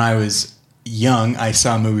 When I was young, I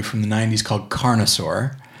saw a movie from the 90s called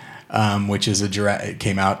Carnosaur, which is it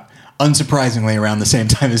came out unsurprisingly around the same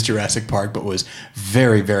time as Jurassic Park, but was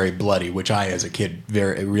very, very bloody, which I, as a kid,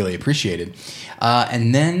 really appreciated.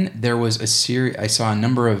 And then there was a series. I saw a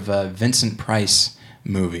number of Vincent Price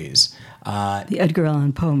movies. The Edgar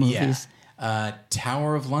Allan Poe movies. Yeah.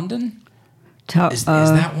 Tower of London? Is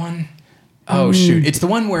that one? Oh, shoot. It's the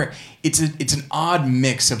one where it's an odd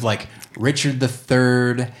mix of, like, Richard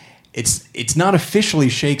III. It's not officially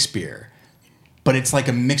Shakespeare, but it's like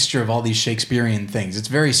a mixture of all these Shakespearean things. It's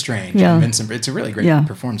very strange. Yeah. And it's a really great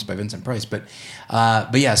performance by Vincent Price. But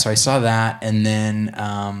yeah, so I saw that, and then,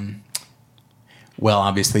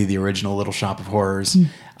 obviously the original Little Shop of Horrors,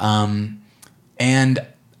 and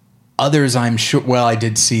others. I'm sure. Well, I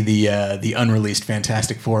did see the unreleased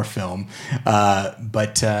Fantastic Four film,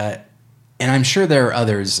 but and I'm sure there are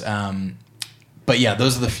others. But yeah,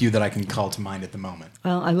 those are the few that I can call to mind at the moment.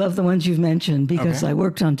 Well, I love the ones you've mentioned because I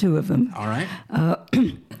worked on 2 of them. All right.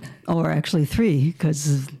 Or actually 3,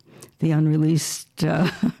 because of the unreleased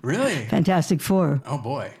really? Fantastic Four. Oh,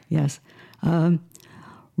 boy. Yes.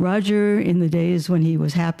 Roger, in the days when he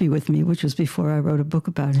was happy with me, which was before I wrote a book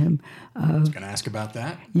about him, I was going to ask about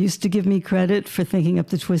that. Used to give me credit for thinking up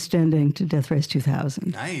the twist ending to Death Race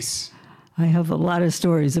 2000. Nice. I have a lot of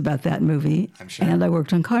stories about that movie. I'm sure. And I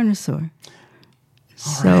worked on Carnosaur.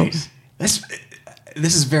 All right. This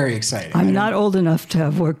is very exciting. I'm not old enough to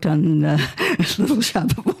have worked on Little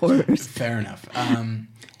Shop of Horrors. Fair enough.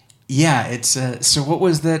 Yeah, it's... so what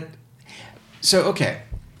was that... So, okay.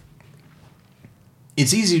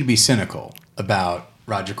 It's easy to be cynical about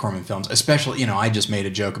Roger Corman films, especially, I just made a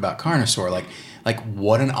joke about Carnosaur. Like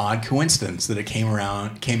what an odd coincidence that it came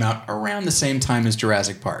out around the same time as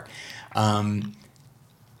Jurassic Park. That's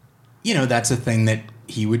a thing that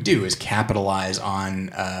he would do, is capitalize on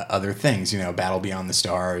other things, Battle Beyond the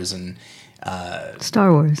Stars and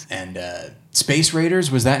Star Wars and Space Raiders.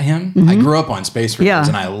 Was that him? Mm-hmm. I grew up on Space Raiders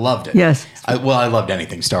and I loved it. Yes. I loved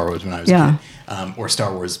anything Star Wars when I was a kid, or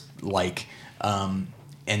Star Wars like.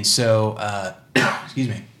 And so, excuse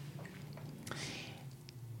me.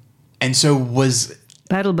 And so was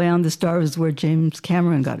Battle Beyond the Stars where James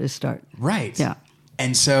Cameron got his start. Right. Yeah.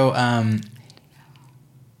 And so,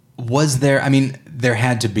 was there? I mean, there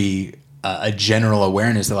had to be a general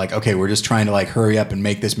awareness that, like, okay, we're just trying to, like, hurry up and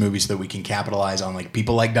make this movie so that we can capitalize on, like,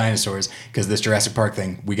 people like dinosaurs, because this Jurassic Park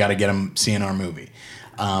thing, we got to get them seeing our movie.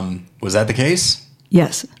 Was that the case?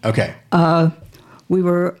 Yes. Okay. We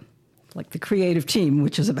were, like, the creative team,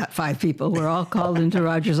 which is about 5 people. We're all called into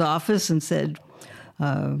Roger's office and said,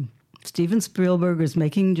 Steven Spielberg is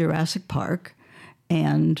making Jurassic Park,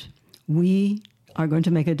 and we are going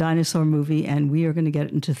to make a dinosaur movie, and we are going to get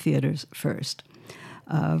it into theaters first,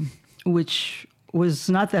 which was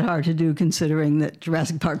not that hard to do, considering that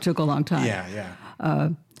Jurassic Park took a long time. Yeah.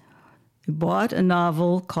 We bought a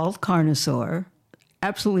novel called Carnosaur,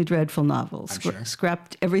 absolutely dreadful novel,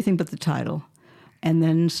 scrapped everything but the title, and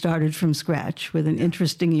then started from scratch with an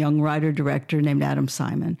interesting young writer-director named Adam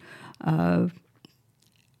Simon.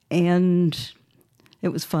 And it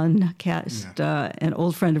was fun. Cast an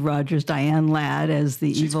old friend of Roger's, Diane Ladd, as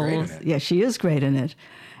the She's evil. Great in it. Yeah, she is great in it.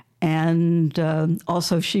 And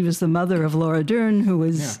also, she was the mother of Laura Dern, who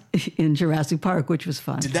was in Jurassic Park, which was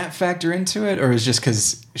fun. Did that factor into it, or is it just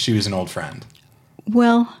because she was an old friend?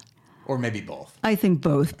 Well, or maybe both. I think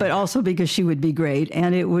both, but also because she would be great.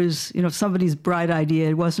 And it was, somebody's bright idea.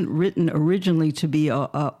 It wasn't written originally to be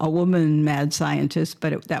a woman mad scientist,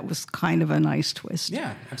 but that was kind of a nice twist.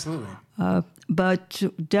 Yeah, absolutely. But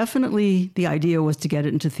definitely the idea was to get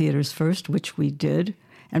it into theaters first, which we did.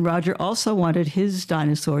 And Roger also wanted his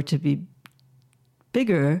dinosaur to be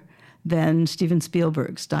bigger than Steven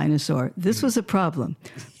Spielberg's dinosaur. This was a problem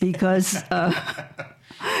because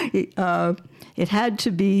it had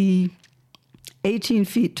to be 18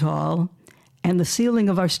 feet tall, and the ceiling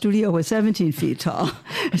of our studio was 17 feet tall.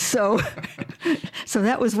 So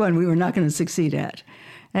that was one we were not going to succeed at.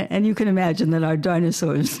 And you can imagine that our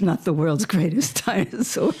dinosaur is not the world's greatest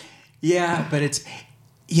dinosaur. Yeah, but it's,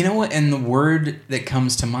 you know what? And the word that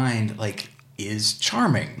comes to mind, like, is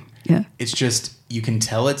charming. Yeah. It's just, you can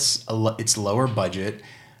tell it's lower budget,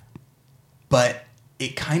 but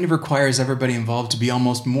it kind of requires everybody involved to be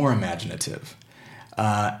almost more imaginative.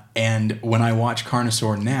 And when I watch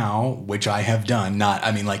Carnosaur now, which I have done,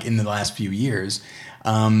 like in the last few years,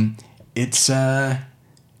 it's,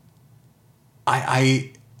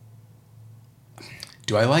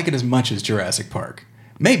 do I like it as much as Jurassic Park?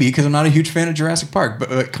 Maybe, because I'm not a huge fan of Jurassic Park, but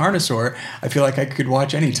Carnosaur, I feel like I could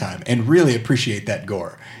watch anytime and really appreciate that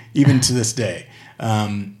gore, even to this day.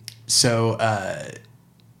 Yeah,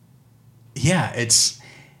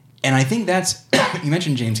 and I think that's, you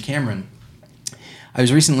mentioned James Cameron. I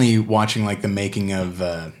was recently watching like the making of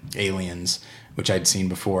Aliens, which I'd seen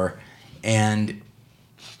before, and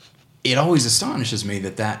it always astonishes me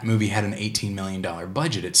that movie had an $18 million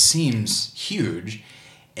budget. It seems huge.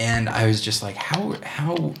 And I was just like,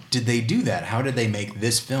 how did they do that? How did they make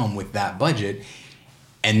this film with that budget?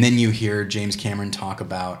 And then you hear James Cameron talk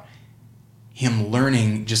about him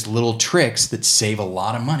learning just little tricks that save a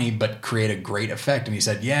lot of money but create a great effect. And he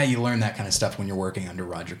said, yeah, you learn that kind of stuff when you're working under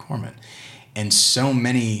Roger Corman. And so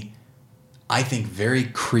many, I think, very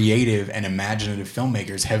creative and imaginative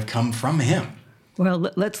filmmakers have come from him. Well,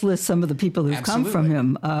 let's list some of the people who've come from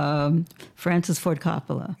him. Francis Ford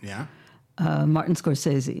Coppola. Yeah. Martin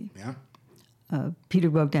Scorsese. Yeah. Peter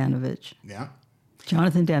Bogdanovich. Yeah.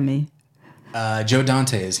 Jonathan Demme. Joe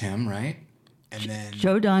Dante is him, right? And then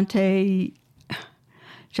Joe Dante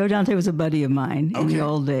was a buddy of mine in the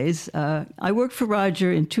old days. I worked for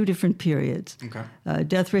Roger in two different periods. Okay.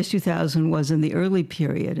 Death Race 2000 was in the early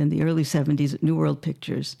period, in the early 70s at New World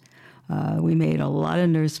Pictures. We made a lot of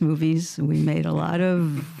nurse movies. We made a lot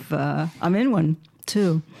of... I'm in one,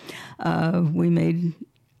 too. We made...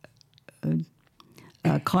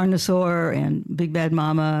 Carnosaur and Big Bad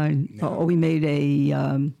Mama. No. We made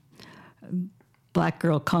a black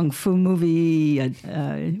girl kung fu movie,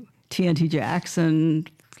 TNT Jackson,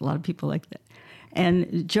 a lot of people like that.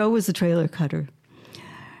 And Joe was the trailer cutter.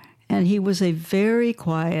 And he was a very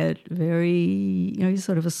quiet, he's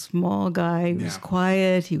sort of a small guy. He was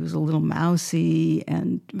quiet, he was a little mousy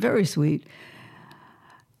and very sweet.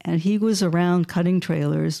 And he was around cutting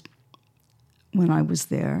trailers when I was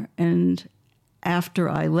there. And after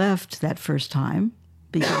I left that first time,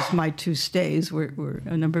 because my two stays were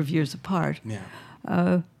a number of years apart,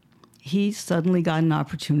 he suddenly got an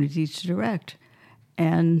opportunity to direct.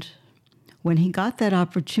 And when he got that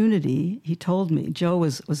opportunity, he told me, Joe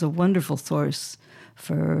was a wonderful source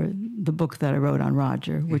for the book that I wrote on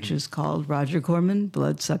Roger, which is called Roger Corman,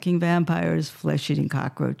 Blood-Sucking Vampires, Flesh-Eating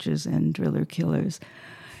Cockroaches, and Driller Killers.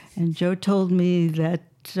 And Joe told me that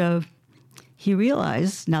he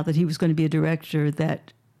realized, now that he was going to be a director,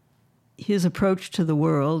 that his approach to the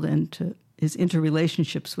world and to his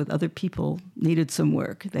interrelationships with other people needed some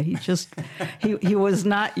work, that he was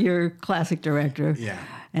not your classic director,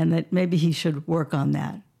 and that maybe he should work on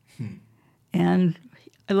that. And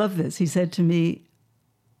I love this. He said to me,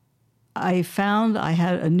 I found I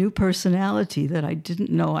had a new personality that I didn't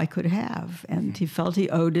know I could have. And he felt he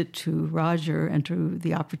owed it to Roger and to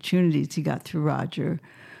the opportunities he got through Roger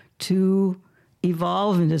to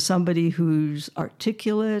evolve into somebody who's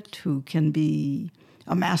articulate, who can be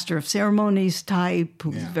a master of ceremonies type,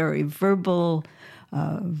 who's very verbal,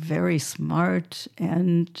 very smart.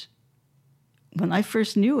 And when I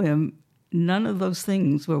first knew him, none of those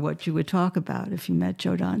things were what you would talk about if you met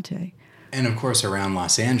Joe Dante. And of course, around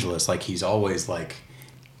Los Angeles, like he's always like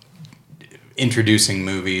introducing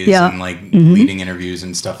movies and like leading interviews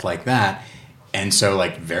and stuff like that. And so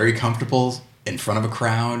like very comfortable in front of a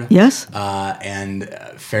crowd. Yes. And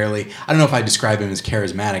fairly, I don't know if I describe him as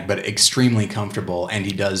charismatic, but extremely comfortable, and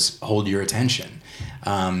he does hold your attention.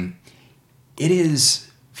 It is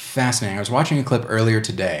fascinating. I was watching a clip earlier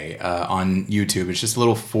today on YouTube. It's just a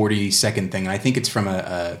little 40-second thing. I think it's from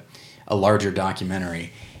a larger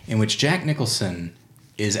documentary in which Jack Nicholson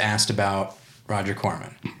is asked about Roger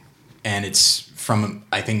Corman. And it's from,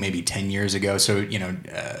 I think, maybe 10 years ago. So,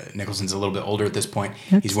 Nicholson's a little bit older at this point.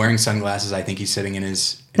 He's wearing sunglasses. I think he's sitting in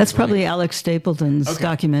his... That's probably Alex Stapleton's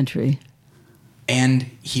documentary. And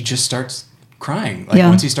he just starts crying.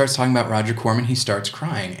 Once he starts talking about Roger Corman, he starts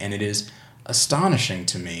crying. And it is astonishing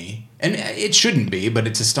to me. And it shouldn't be, but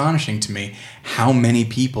it's astonishing to me how many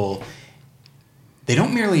people... They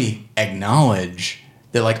don't merely acknowledge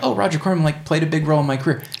that, like, oh, Roger Corman, like, played a big role in my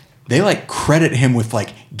career. they like credit him with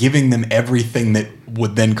like giving them everything that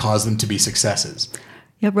would then cause them to be successes.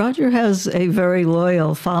 Yeah, Roger has a very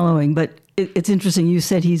loyal following, but it's interesting. You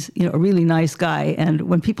said he's a really nice guy, and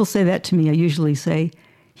when people say that to me, I usually say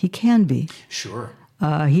he can be. Sure.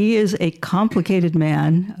 He is a complicated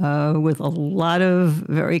man with a lot of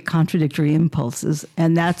very contradictory impulses,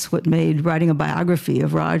 and that's what made writing a biography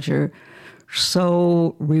of Roger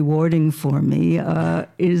so rewarding for me,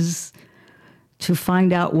 is to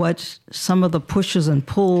find out what some of the pushes and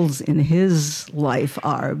pulls in his life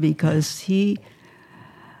are, because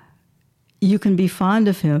you can be fond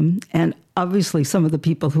of him, and obviously some of the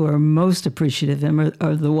people who are most appreciative of him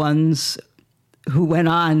are the ones who went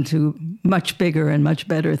on to much bigger and much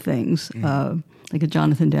better things, like a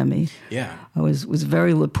Jonathan Demme. Yeah. was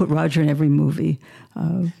put Roger in every movie.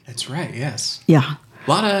 That's right, yes. Yeah. A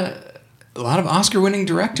lot of Oscar-winning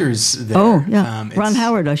directors there. Oh, yeah. Ron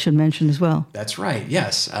Howard, I should mention as well. That's right,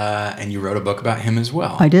 yes. And you wrote a book about him as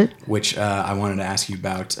well. I did. Which I wanted to ask you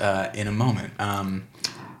about in a moment.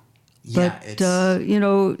 But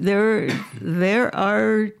there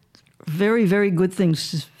are very, very good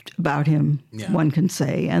things about him, one can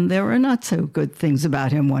say, and there are not so good things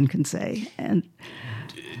about him, one can say. And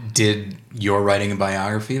did your writing a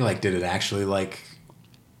biography, did it actually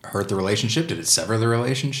hurt the relationship? Did it sever the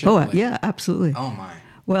relationship? Oh, yeah, absolutely. Oh my.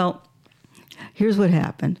 Well, here's what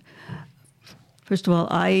happened. First of all,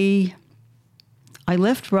 I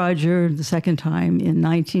left Roger the second time in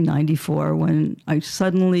 1994 when I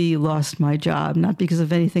suddenly lost my job, not because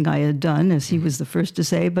of anything I had done, as he was the first to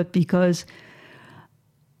say, but because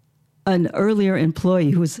an earlier employee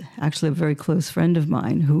who was actually a very close friend of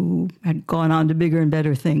mine who had gone on to bigger and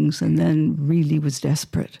better things and then really was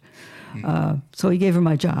desperate. So he gave her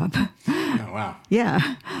my job. Oh, wow.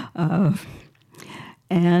 Yeah.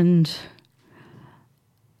 And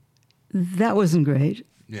that wasn't great.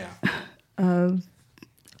 Yeah.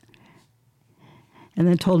 And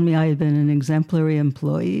then told me I had been an exemplary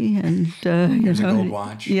employee, and Here's a gold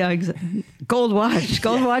watch. Yeah, gold watch.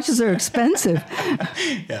 Gold watches are expensive.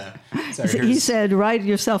 Yeah. Sorry, he said, "Write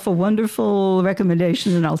yourself a wonderful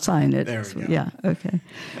recommendation, and I'll sign it." There we go. Yeah. Okay.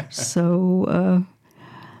 So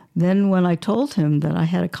then, when I told him that I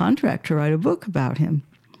had a contract to write a book about him,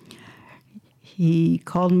 he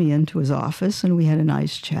called me into his office, and we had a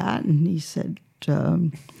nice chat. And he said,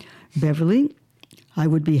 "Beverly, I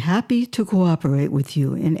would be happy to cooperate with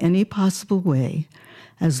you in any possible way,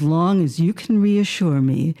 as long as you can reassure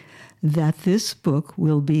me that this book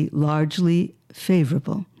will be largely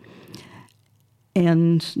favorable."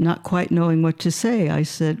 And not quite knowing what to say, I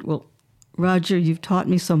said, "Well, Roger, you've taught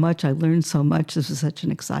me so much. I learned so much. This is such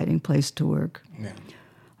an exciting place to work." Yeah.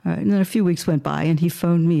 All right, and then a few weeks went by, and he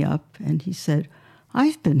phoned me up, and he said,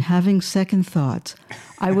 "I've been having second thoughts.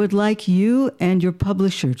 I would like you and your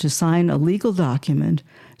publisher to sign a legal document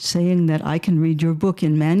saying that I can read your book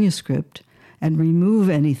in manuscript and remove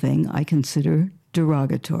anything I consider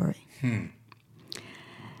derogatory."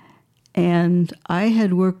 And I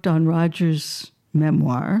had worked on Roger's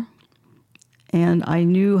memoir, and I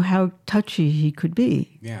knew how touchy he could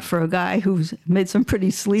be for a guy who's made some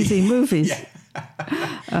pretty sleazy movies.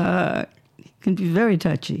 He can be very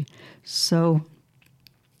touchy. So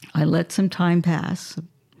I let some time pass,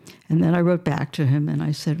 and then I wrote back to him, and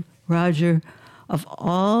I said, "Roger, of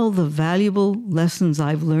all the valuable lessons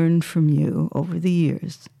I've learned from you over the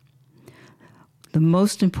years, the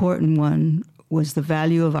most important one was the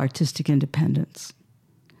value of artistic independence."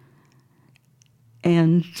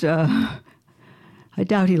 And I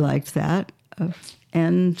doubt he liked that.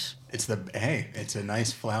 And it's a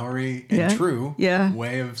nice, flowery and true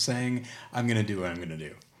way of saying, I'm going to do what I'm going to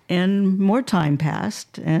do. And more time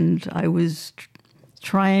passed, and I was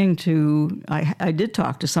trying to, I did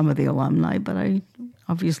talk to some of the alumni, but I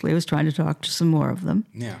was trying to talk to some more of them.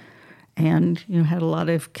 Yeah. And, had a lot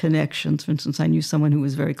of connections. For instance, I knew someone who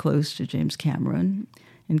was very close to James Cameron.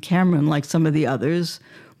 And Cameron, like some of the others,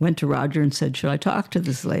 went to Roger and said, "Should I talk to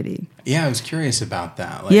this lady?" Yeah, I was curious about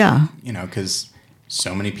that. Because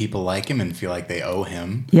so many people like him and feel like they owe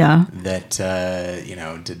him. Yeah. That,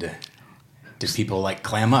 did people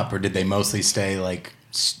clam up, or did they mostly stay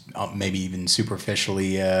maybe even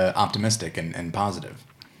superficially optimistic and positive?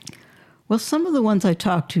 Well, some of the ones I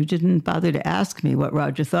talked to didn't bother to ask me what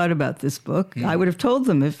Roger thought about this book. I would have told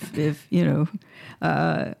them if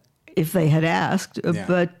they had asked,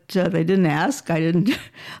 but they didn't ask. I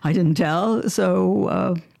didn't tell.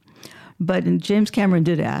 So, but James Cameron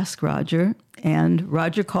did ask Roger, and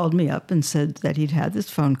Roger called me up and said that he'd had this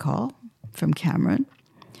phone call from Cameron,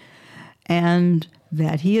 and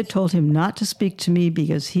that he had told him not to speak to me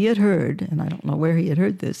because he had heard, and I don't know where he had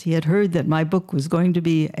heard this, he had heard that my book was going to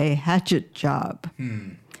be a hatchet job.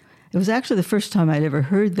 It was actually the first time I'd ever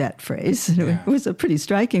heard that phrase. It was a pretty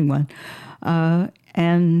striking one.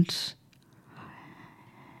 And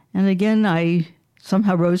again, I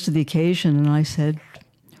somehow rose to the occasion and I said,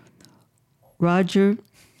 Roger,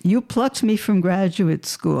 you plucked me from graduate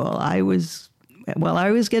school. I was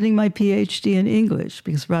getting my PhD in English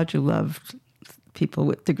because Roger loved people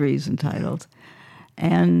with degrees and titles.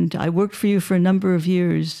 And I worked for you for a number of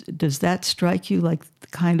years. Does that strike you like the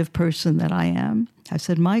kind of person that I am? I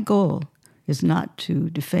said, my goal is not to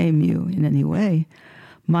defame you in any way.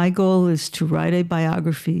 My goal is to write a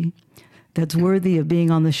biography that's worthy of being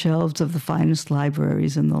on the shelves of the finest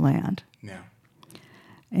libraries in the land. Yeah.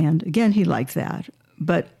 And again, he liked that.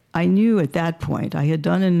 But I knew at that point, I had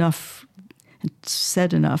done enough,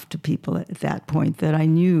 said enough to people at that point that I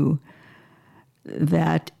knew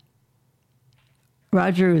that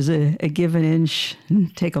Roger is a give an inch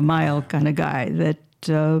and take a mile kind of guy, that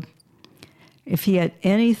if he had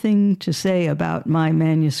anything to say about my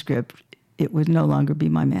manuscript, it would no longer be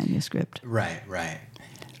my manuscript. Right, right.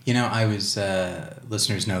 You know, I was,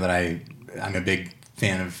 listeners know that I'm a big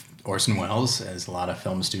fan of Orson Welles, as a lot of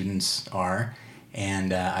film students are,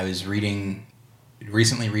 and I was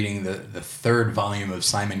recently reading the third volume of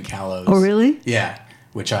Simon Callow's. Oh, really? Yeah,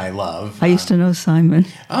 which I love. I used to know Simon.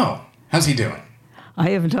 Oh, how's he doing? I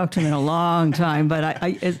haven't talked to him in a long time, but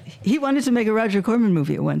he wanted to make a Roger Corman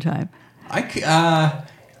movie at one time.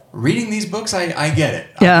 Reading these books, I get it.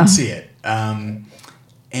 Yeah. I can see it.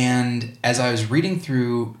 And as I was reading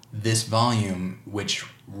through this volume, which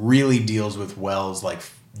really deals with Wells like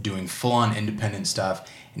doing full-on independent stuff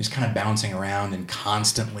and just kind of bouncing around and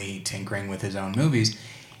constantly tinkering with his own movies,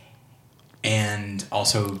 and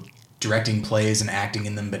also directing plays and acting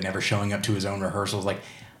in them but never showing up to his own rehearsals,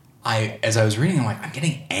 as I was reading, I'm like, I'm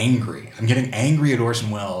getting angry. I'm getting angry at Orson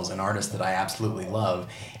Welles, an artist that I absolutely love.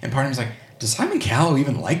 And part of me was like, does Simon Callow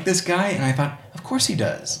even like this guy? And I thought, of course he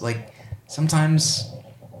does. Like, sometimes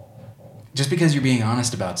just because you're being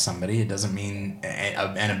honest about somebody, it doesn't mean,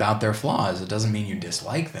 and about their flaws, it doesn't mean you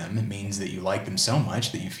dislike them. It means that you like them so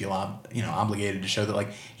much that you feel obligated to show that, like,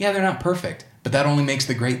 yeah, they're not perfect, but that only makes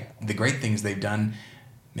the great things they've done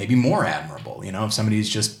maybe more admirable. You know, if somebody's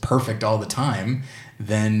just perfect all the time,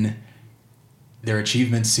 then their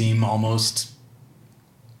achievements seem almost,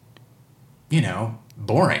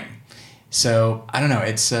 boring. So I don't know.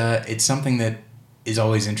 It's something that is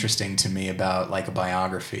always interesting to me about like a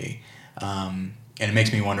biography, and it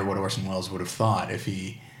makes me wonder what Orson Welles would have thought if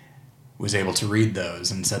he was able to read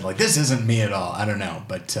those and said like, "This isn't me at all." I don't know,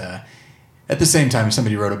 but at the same time, if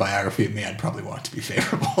somebody wrote a biography of me, I'd probably want it to be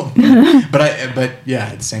favorable. but yeah,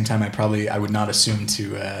 at the same time, I would not assume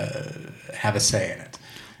to have a say in it.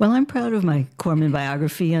 Well, I'm proud of my Corman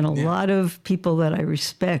biography, and a lot of people that I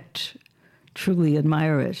respect truly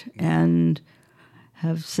admire it and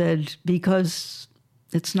have said, because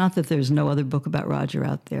it's not that there's no other book about Roger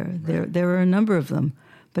out there. Right. There are a number of them,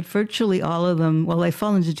 but virtually all of them, well, they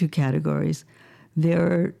fall into two categories. There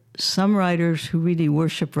are some writers who really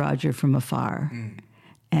worship Roger from afar,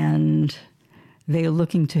 and they are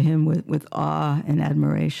looking to him with awe and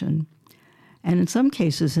admiration. And in some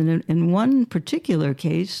cases, in one particular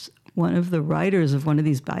case, one of the writers of one of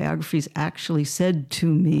these biographies actually said to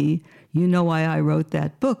me, "You know why I wrote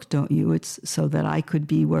that book, don't you? It's so that I could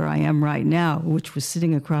be where I am right now," which was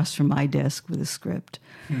sitting across from my desk with a script.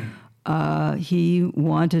 He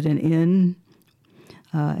wanted an inn.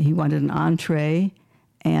 He wanted an entree.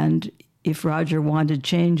 And if Roger wanted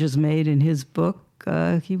changes made in his book,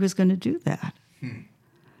 he was going to do that.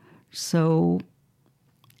 So,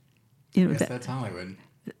 I guess that's Hollywood.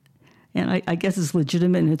 And I guess it's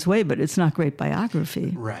legitimate in its way, but it's not great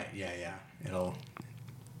biography. Right, yeah.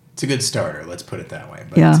 It's a good starter, let's put it that way.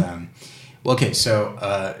 But, well, okay,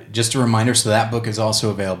 so just a reminder, so that book is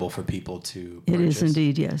also available for people to purchase. It is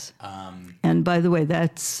indeed, yes. And by the way,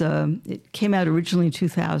 that's it came out originally in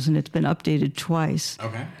 2000. It's been updated twice.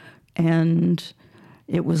 Okay. And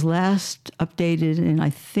it was last updated in, I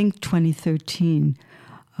think, 2013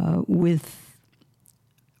 with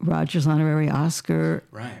Roger's honorary Oscar,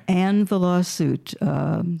 right, and the lawsuit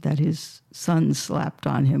that his son slapped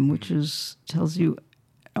on him, which tells you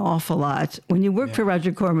an awful lot. When you worked for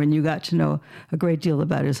Roger Corman, you got to know a great deal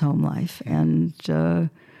about his home life, and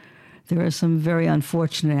there are some very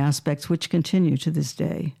unfortunate aspects which continue to this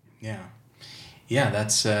day. Yeah,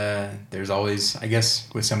 that's there's always, I guess,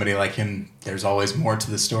 with somebody like him, there's always more to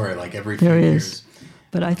the story. Like every few years.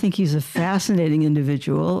 But I think he's a fascinating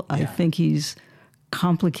individual. I think he's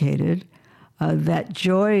complicated. that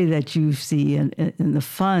joy that you see in the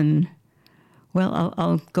fun. Well,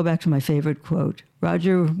 I'll go back to my favorite quote.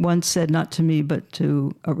 Roger once said, not to me, but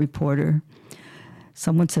to a reporter,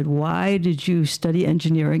 someone said, "Why did you study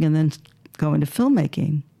engineering and then go into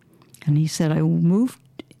filmmaking?" And he said, I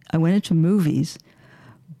went into movies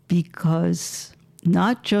because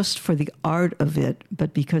not just for the art of it,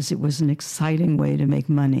 but because it was an exciting way to make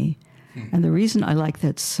money. And the reason I like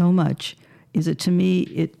that so much is that to me,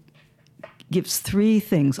 it gives three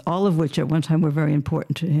things, all of which at one time were very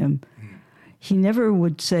important to him. He never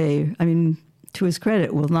would say, I mean, to his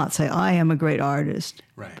credit, will not say, I am a great artist.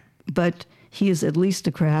 Right. But he is at least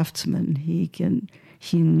a craftsman. He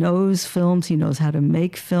knows films. He knows how to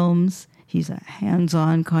make films. He's a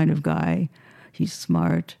hands-on kind of guy. He's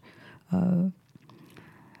smart.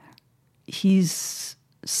 He's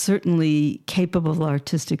certainly capable of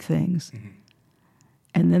artistic things. Mm-hmm.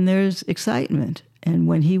 And then there's excitement. And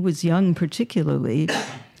when he was young particularly,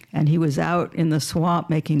 and he was out in the swamp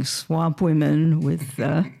making Swamp Women with,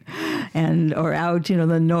 or out,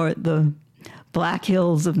 the Black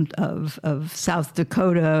Hills of South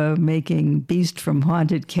Dakota making Beast from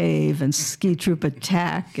Haunted Cave and Ski Troop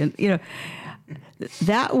Attack. And,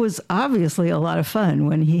 that was obviously a lot of fun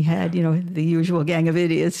when he had, the usual gang of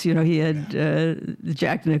idiots. He had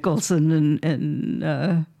Jack Nicholson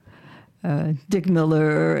and Dick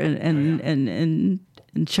Miller and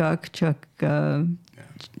Chuck.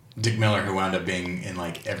 Dick Miller, who wound up being in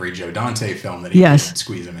like every Joe Dante film that he could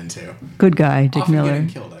squeeze him into. Good guy, Dick Often Miller. Getting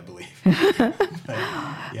killed, I believe.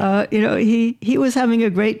 But, yeah. He was having a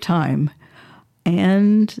great time,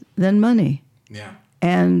 and then money. Yeah.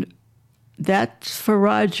 And that's for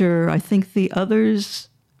Roger. I think the others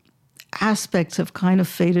aspects have kind of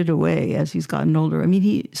faded away as he's gotten older. I mean,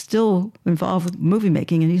 he's still involved with movie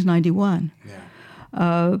making, and he's 91.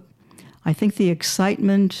 Yeah. I think the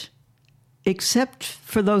excitement, except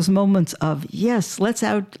for those moments of yes, let's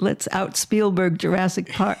out Spielberg, Jurassic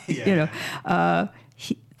Park.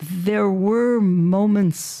 There were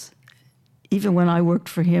moments, even when I worked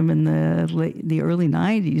for him in the early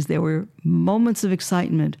 90s, there were moments of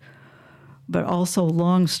excitement, but also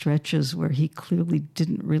long stretches where he clearly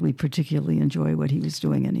didn't really particularly enjoy what he was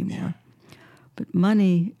doing anymore. Yeah. But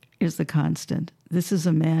money is the constant. This is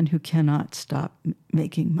a man who cannot stop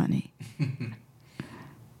making money.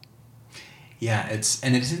 Yeah, it's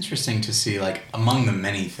interesting to see, like, among the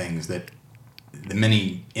many things the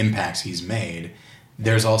many impacts he's made,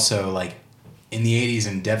 there's also, like, in the 80s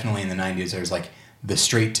and definitely in the 90s, there's, like, the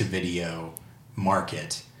straight-to-video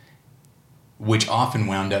market, which often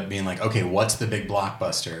wound up being like, okay, what's the big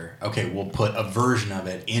blockbuster? Okay, we'll put a version of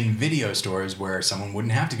it in video stores where someone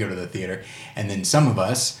wouldn't have to go to the theater. And then some of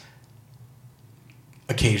us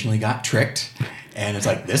occasionally got tricked, and it's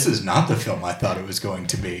like, this is not the film I thought it was going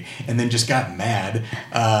to be, and then just got mad.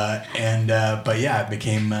 But yeah, it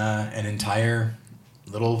became an entire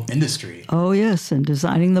little industry. Oh, yes, and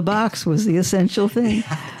designing the box was the essential thing.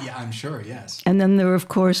 Yeah, I'm sure, yes. And then there, of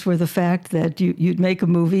course, were the fact that you'd make a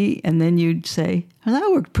movie and then you'd say, oh,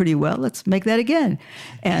 that worked pretty well, let's make that again.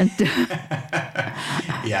 And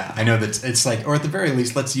yeah, I know that it's like, or at the very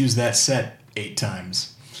least, let's use that set 8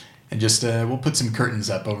 times. And just, we'll put some curtains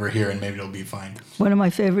up over here and maybe it'll be fine. One of my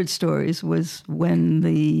favorite stories was when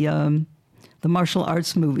the martial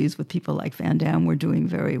arts movies with people like Van Damme were doing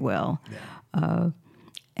very well. Yeah.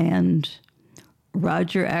 And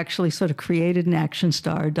Roger actually sort of created an action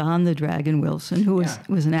star, Don the Dragon Wilson, who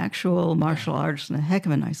was an actual martial artist and a heck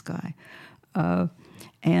of a nice guy.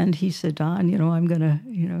 And he said, Don, I'm going to,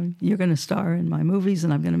 you're going to star in my movies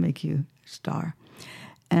and I'm going to make you star.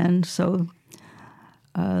 And so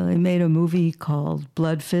they made a movie called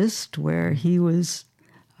Blood Fist, where he was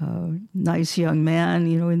a nice young man,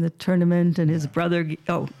 in the tournament, and his brother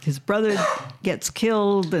gets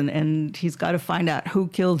killed, and he's got to find out who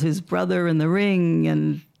killed his brother in the ring,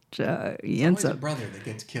 and he ends up a brother that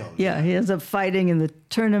gets killed. Yeah, he ends up fighting in the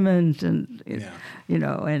tournament, and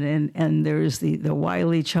and there's the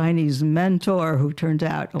wily Chinese mentor who turns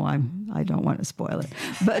out, I don't want to spoil it,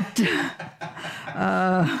 but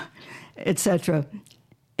etc.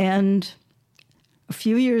 And a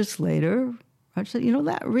few years later, I said,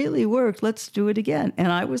 that really worked. Let's do it again.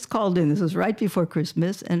 And I was called in. This was right before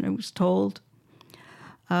Christmas. And I was told,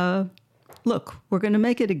 look, we're going to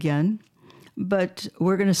make it again, but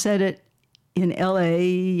we're going to set it in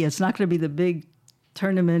L.A. It's not going to be the big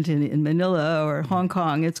tournament in Manila or Hong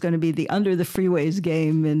Kong. It's going to be the Under the Freeways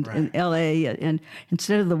game in L.A. And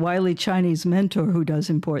instead of the wily Chinese mentor who does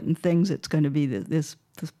important things, it's going to be this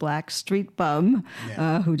black street bum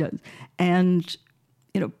who does. And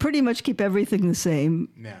pretty much keep everything the same.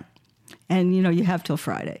 Yeah. And, you have till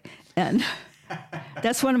Friday. And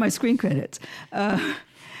That's one of my screen credits.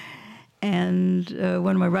 And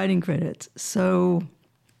one of my writing credits. So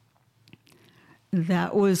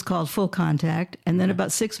that was called Full Contact. And then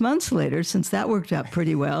about 6 months later, since that worked out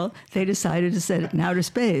pretty well, they decided to set it in outer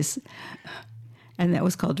space. And that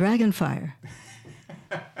was called Dragonfire.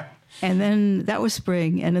 And then that was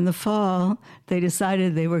spring. And in the fall, they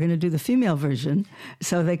decided they were going to do the female version.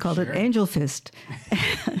 So they called it Angel Fist.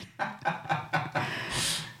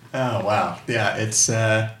 Oh, wow. Yeah, it's...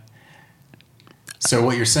 So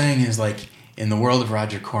what you're saying is, like, in the world of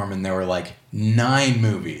Roger Corman, there were, like, 9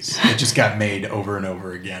 movies that just got made over and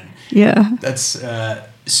over again. Yeah. That's...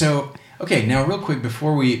 So, okay, now real quick,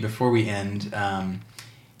 before we end...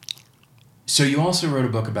 so you also wrote a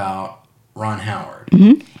book about Ron Howard.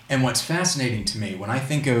 Mm-hmm. And what's fascinating to me, when I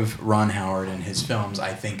think of Ron Howard and his films,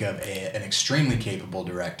 I think of an extremely capable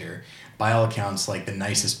director, by all accounts, like the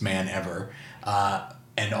nicest man ever.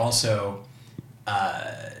 And also,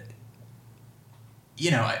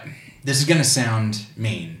 this is going to sound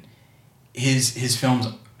mean. His films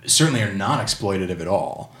certainly are not exploitative at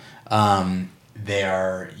all. They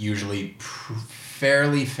are usually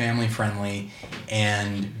fairly family-friendly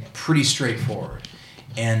and pretty straightforward.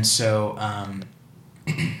 And so,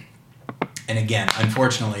 and again,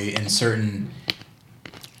 unfortunately, in certain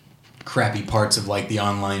crappy parts of like the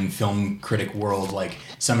online film critic world, like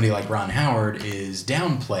somebody like Ron Howard is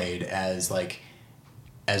downplayed as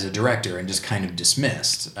a director and just kind of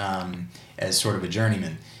dismissed as sort of a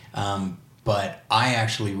journeyman. But I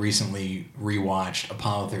actually recently rewatched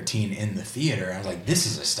Apollo 13 in the theater. And I was like, this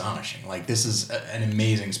is astonishing. Like, this is an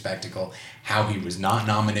amazing spectacle. How he was not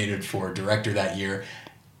nominated for director that year.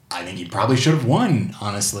 I think he probably should have won,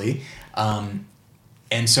 honestly. And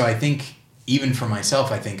so I think, even for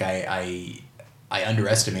myself, I think I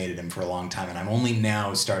underestimated him for a long time. And I'm only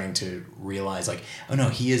now starting to realize, like, oh no,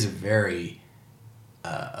 he is a very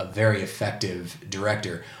effective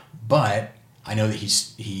director. But I know that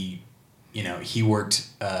he worked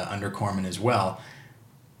under Corman as well.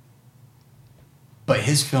 But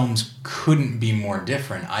his films couldn't be more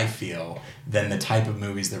different, I feel, than the type of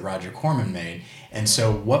movies that Roger Corman made. And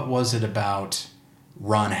so what was it about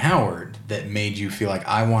Ron Howard that made you feel like,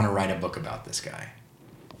 I want to write a book about this guy?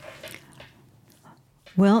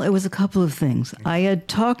 Well, it was a couple of things. I had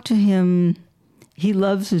talked to him. He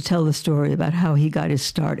loves to tell the story about how he got his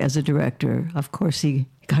start as a director. Of course, he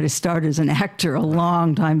got his start as an actor a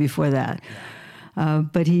long time before that.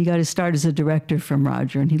 But he got his start as a director from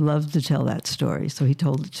Roger, and he loved to tell that story, so he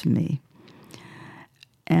told it to me.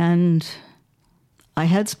 And I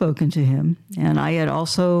had spoken to him, and I had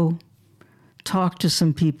also talked to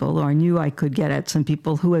some people, or I knew I could get at some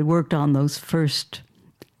people who had worked on that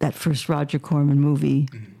first Roger Corman movie.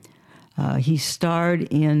 Mm-hmm. He starred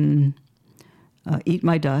in Eat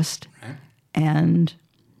My Dust, right, and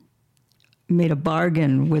made a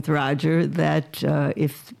bargain with Roger that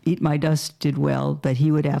if Eat My Dust did well, that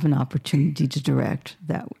he would have an opportunity to direct.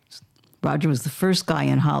 Roger was the first guy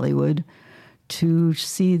in Hollywood to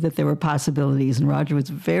see that there were possibilities, and Roger was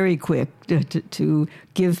very quick to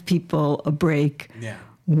give people a break. Yeah.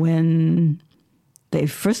 When they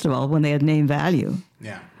had name value.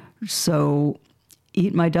 Yeah. So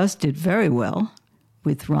Eat My Dust did very well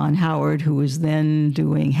with Ron Howard, who was then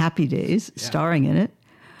doing Happy Days, starring in it.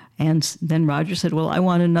 And then Roger said, well, I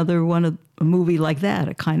want another a movie like that,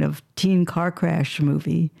 a kind of teen car crash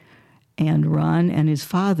movie. And Ron and his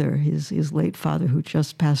father, his late father, who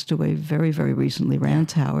just passed away very, very recently,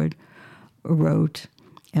 Rance Howard, wrote,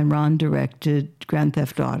 and Ron directed Grand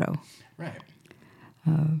Theft Auto. Right.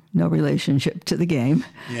 No relationship to the game.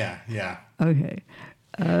 Yeah, yeah. Okay.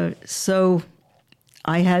 So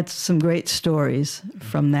I had some great stories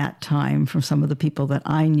from that time, from some of the people that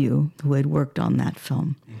I knew who had worked on that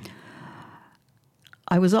film. Mm-hmm.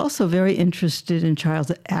 I was also very interested in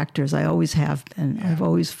child actors. I always have been. Yeah. I've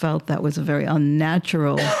always felt that was a very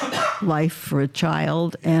unnatural life for a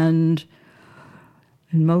child. And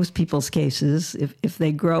in most people's cases, if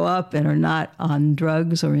they grow up and are not on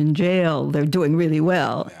drugs or in jail, they're doing really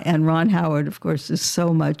well. Yeah. And Ron Howard, of course, is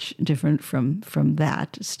so much different from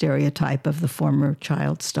that stereotype of the former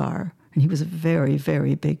child star. And he was a very,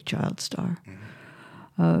 very big child star.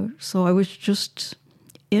 Mm-hmm. So I was just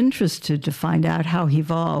interested to find out how he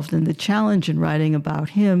evolved. And the challenge in writing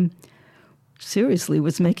about him, seriously,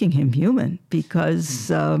 was making him human, because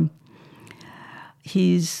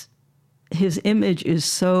his image is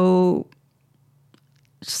so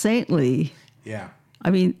saintly. Yeah. I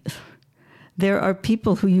mean, there are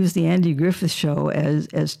people who use the Andy Griffith Show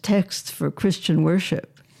as texts for Christian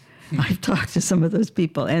worship. I've talked to some of those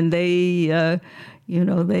people, and they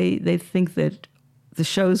think that the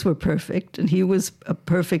shows were perfect, and he was a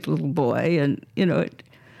perfect little boy, and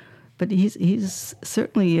but he's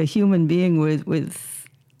certainly a human being with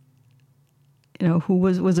who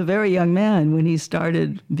was a very young man when he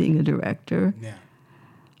started being a director. Yeah.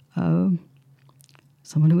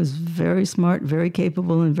 Someone who was very smart, very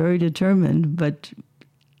capable, and very determined, but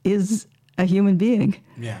is a human being.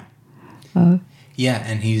 Yeah. Yeah,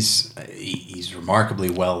 and he's remarkably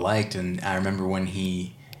well liked, and I remember when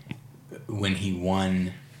he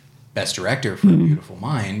won Best Director for A Beautiful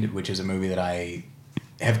Mind, which is a movie that I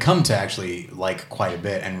have come to actually like quite a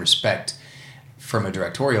bit and respect from a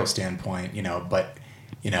directorial standpoint, but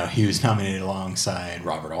he was nominated alongside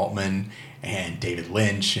Robert Altman and David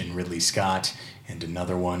Lynch and Ridley Scott and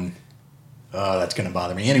another one. Oh, that's going to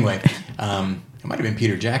bother me. Anyway, it might have been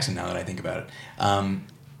Peter Jackson now that I think about it.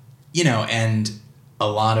 And a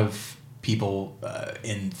lot of people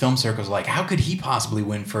in film circles are like, how could he possibly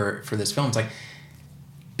win for this film? It's like,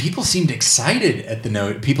 people seemed excited at the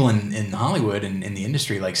note. People in Hollywood and in the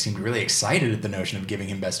industry seemed really excited at the notion of giving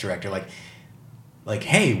him Best Director. Like,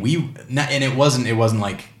 hey, and it wasn't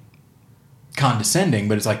like condescending,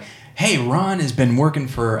 but it's like, hey, Ron has been working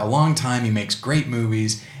for a long time. He makes great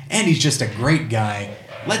movies, and he's just a great guy.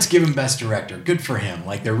 Let's give him Best Director. Good for him.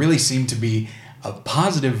 Like, there really seemed to be a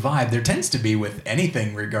positive vibe. There tends to be with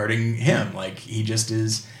anything regarding him. Like, he just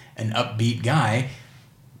is an upbeat guy,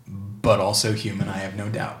 but also human, I have no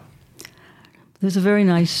doubt. There's a very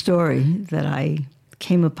nice story that I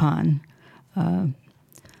came upon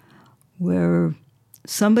where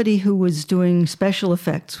somebody who was doing special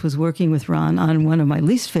effects was working with Ron on one of my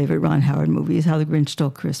least favorite Ron Howard movies, How the Grinch Stole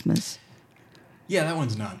Christmas. Yeah, that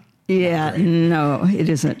one's not. Yeah, no, it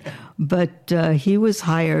isn't. But he was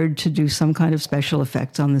hired to do some kind of special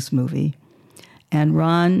effects on this movie. And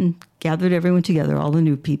Ron gathered everyone together, all the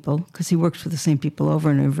new people, because he worked with the same people over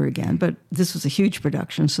and over again. But this was a huge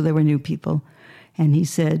production, so there were new people. And he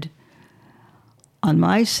said, on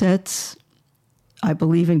my sets, I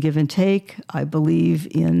believe in give and take. I believe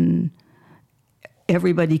in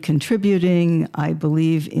everybody contributing. I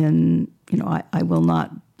believe in, I will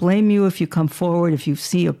not blame you if you come forward, if you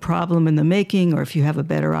see a problem in the making, or if you have a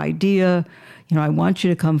better idea. I want you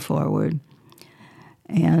to come forward.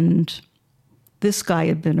 And this guy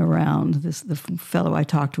had been around, the fellow I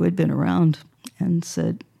talked to had been around, and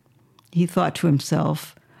said, he thought to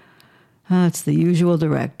himself, it's the usual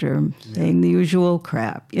director saying the usual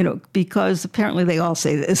crap, because apparently they all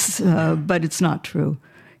say this, but it's not true.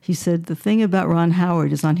 He said, the thing about Ron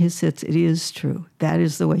Howard is on his sets, it is true. That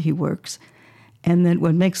is the way he works. And then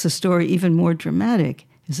what makes the story even more dramatic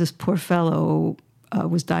is this poor fellow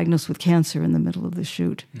was diagnosed with cancer in the middle of the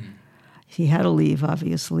shoot. He had to leave,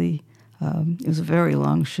 obviously. It was a very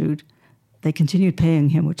long shoot. They continued paying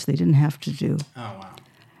him, which they didn't have to do. Oh, wow.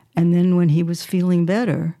 And then when he was feeling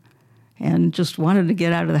better and just wanted to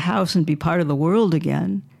get out of the house and be part of the world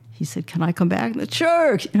again, he said, can I come back?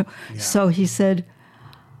 Sure. Yeah. So he said,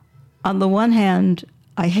 on the one hand,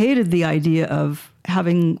 I hated the idea of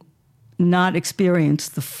having not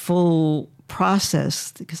experienced the full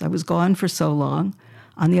process because I was gone for so long.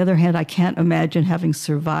 On the other hand, I can't imagine having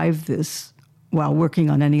survived this while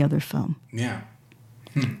working on any other film. Yeah.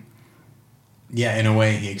 Yeah, in a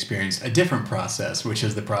way, he experienced a different process, which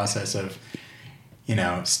is the process of,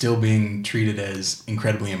 still being treated as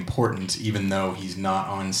incredibly important, even though he's not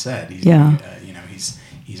on set.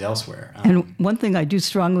 He's elsewhere. And one thing I do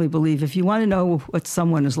strongly believe, if you want to know what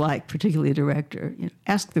someone is like, particularly a director,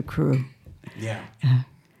 ask the crew. Yeah.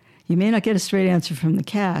 You may not get a straight answer from the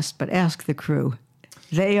cast, but ask the crew.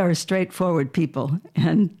 They are straightforward people,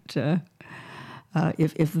 and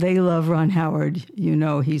if they love Ron Howard,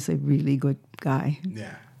 he's a really good guy.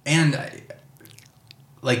 Yeah, and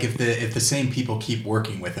if the same people keep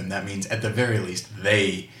working with him, that means at the very least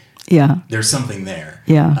there's something there.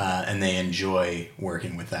 Yeah, and they enjoy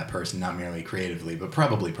working with that person, not merely creatively, but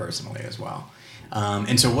probably personally as well.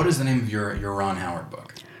 And so, what is the name of your Ron Howard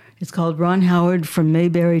book? It's called Ron Howard From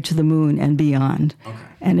Mayberry to the Moon and Beyond. Okay.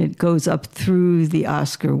 And it goes up through the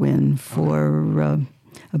Oscar win for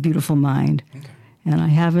A Beautiful Mind. Okay. And I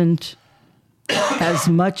haven't as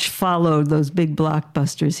much followed those big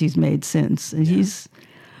blockbusters he's made since. And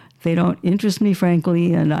they don't interest me,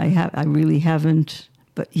 frankly, and I really haven't.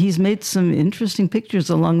 But he's made some interesting pictures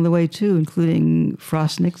along the way, too, including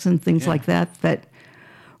Frost Nixon, things like that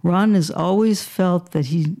Ron has always felt that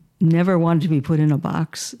he never wanted to be put in a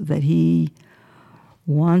box, that he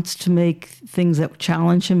wants to make things that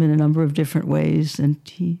challenge him in a number of different ways, and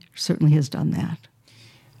he certainly has done that.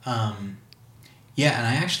 Yeah, and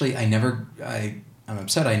I I'm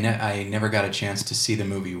upset I never got a chance to see the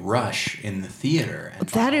movie Rush in the theater. And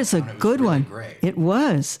That is a good really one. Great. It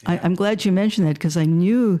was. Yeah. I'm glad you mentioned that because I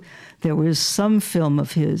knew there was some film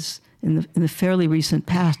of his in the fairly recent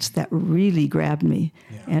past that really grabbed me.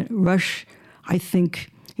 Yeah. And Rush, I think,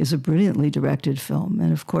 is a brilliantly directed film,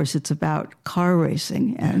 and of course, it's about car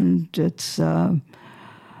racing, and it's also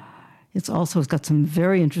got some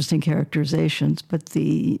very interesting characterizations, but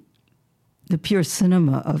the pure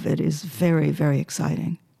cinema of it is very, very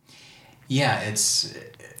exciting. Yeah, it's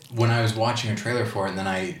when I was watching a trailer for it, and then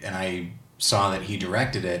I saw that he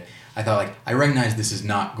directed it. I thought, like, I recognize this is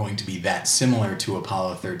not going to be that similar to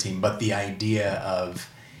Apollo 13, but the idea of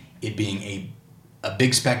it being a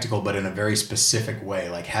big spectacle, but in a very specific way,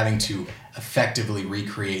 like having to effectively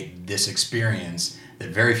recreate this experience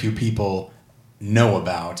that very few people know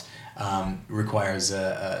about, requires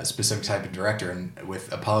a specific type of director. And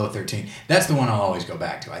with Apollo 13, that's the one I'll always go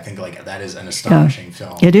back to. I think like that is an astonishing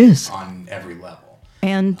film. It is. On every level.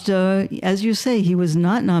 And as you say, he was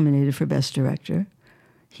not nominated for Best Director.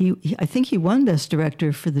 I think he won Best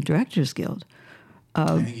Director for the Directors Guild.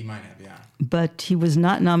 I think he might have, yeah. But he was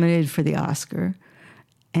not nominated for the Oscar.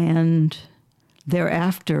 And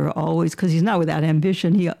thereafter, always, because he's not without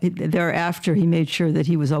ambition, thereafter he made sure that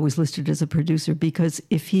he was always listed as a producer, because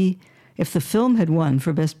if the film had won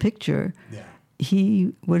for Best Picture,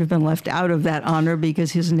 he would have been left out of that honor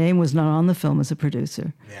because his name was not on the film as a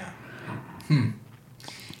producer. Yeah.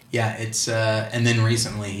 Yeah, it's and then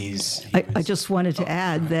recently I just wanted to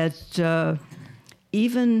add that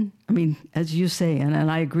even, I mean, as you say, and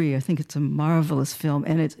I agree, I think it's a marvelous film,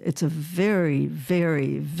 and it's a very,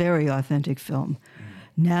 very, very authentic film.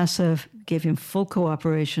 NASA gave him full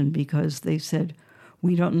cooperation because they said,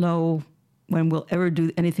 we don't know when we'll ever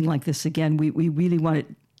do anything like this again. We really want it,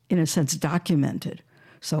 in a sense, documented.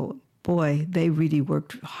 So, boy, they really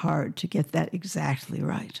worked hard to get that exactly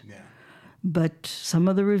right. Yeah. But some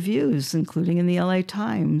of the reviews, including in the LA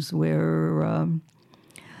Times, where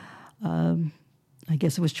I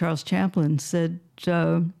guess it was Charles Chaplin, said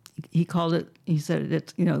he said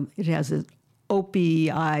it has an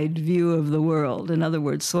opie-eyed view of the world. In other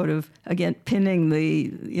words, sort of, again, pinning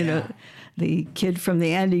the kid from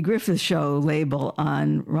the Andy Griffith Show label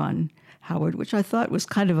on Ron Howard, which I thought was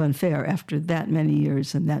kind of unfair after that many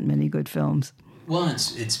years and that many good films. Well, it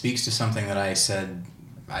speaks to something that I said.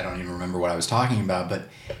 I don't even remember what I was talking about, but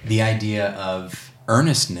the idea of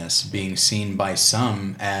earnestness being seen by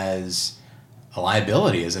some as a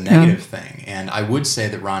liability, as a negative thing. And I would say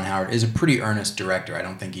that Ron Howard is a pretty earnest director. I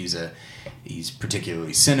don't think he's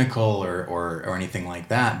particularly cynical or anything like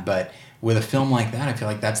that. But with a film like that, I feel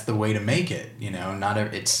like that's the way to make it. You know,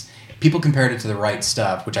 people compared it to The Right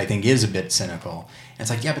Stuff, which I think is a bit cynical. And it's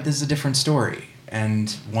like, yeah, but this is a different story, and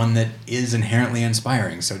one that is inherently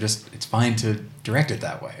inspiring. So it's fine to direct it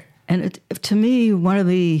that way. And to me, one of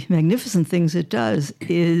the magnificent things it does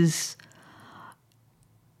is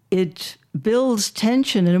it builds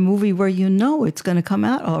tension in a movie where you know it's going to come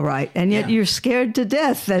out all right, and yet you're scared to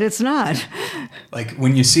death that it's not. Like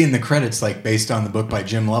when you see in the credits, like based on the book by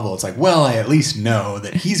Jim Lovell, it's like, well, I at least know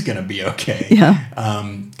that he's going to be okay. Yeah.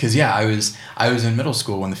 Because I was in middle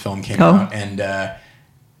school when the film came out, and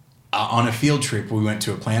on a field trip we went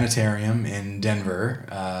to a planetarium in Denver,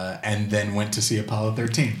 and then went to see Apollo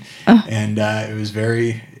 13, and it was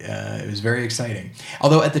very exciting.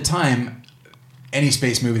 Although at the time, any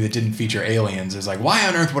space movie that didn't feature aliens is like, why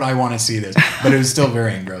on earth would I want to see this? But it was still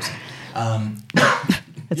very engrossing.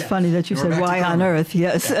 It's funny that you said, why on earth?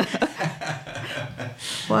 Yes.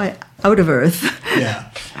 Why out of Earth?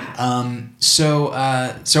 Yeah. So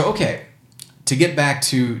okay. To get back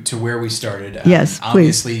to where we started. Yes,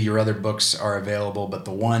 obviously, please. Your other books are available, but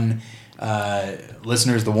the one,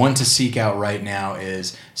 listeners, the one to seek out right now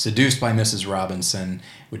is Seduced by Mrs. Robinson,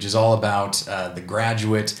 which is all about The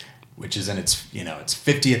Graduate, which is in its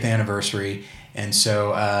 50th anniversary. And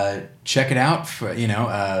so check it out,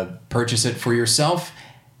 purchase it for yourself.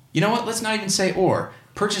 You know what? Let's not even say or.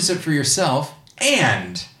 Purchase it for yourself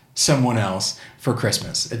and someone else for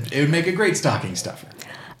Christmas. It would make a great stocking stuffer.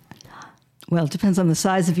 Well, it depends on the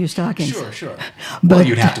size of your stockings. Sure. Well,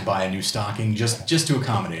 you'd have to buy a new stocking just to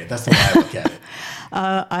accommodate it. That's the way I look at it.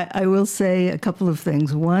 I will say a couple of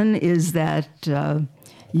things. One is that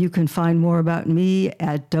you can find more about me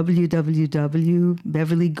at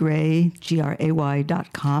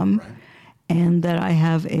www.beverlygray.com, Right. and that I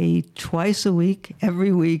have a twice a week,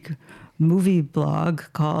 every week, movie blog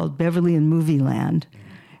called Beverly and Movie Land.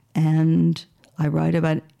 And I write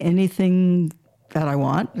about anything that I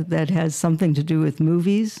want that has something to do with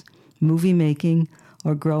movies, movie making,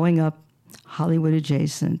 or growing up Hollywood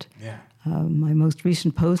adjacent. Yeah. My most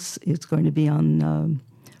recent post is going to be on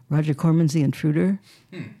Roger Corman's The Intruder.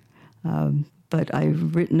 But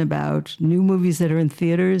I've written about new movies that are in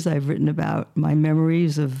theaters. I've written about my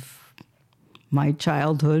memories of my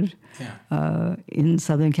childhood in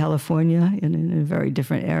Southern California in a very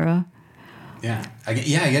different era. Yeah. I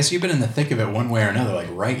guess you've been in the thick of it one way or another, like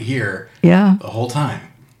right here the whole time.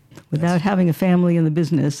 Without having a family in the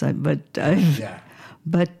business. But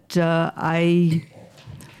I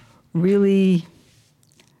really...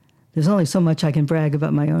 There's only so much I can brag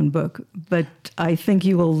about my own book, but I think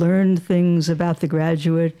you will learn things about The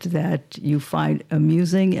Graduate that you find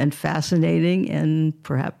amusing and fascinating and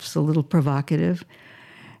perhaps a little provocative.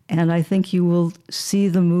 And I think you will see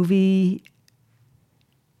the movie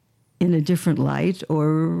in a different light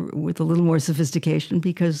or with a little more sophistication,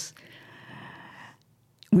 because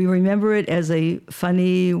we remember it as a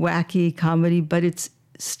funny, wacky comedy, but it's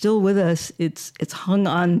still with us. It's hung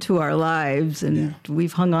on to our lives, and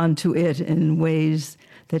we've hung on to it in ways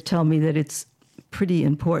that tell me that it's pretty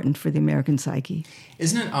important for the American psyche.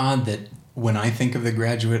 Isn't it odd that when I think of The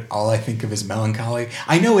Graduate, all I think of is melancholy?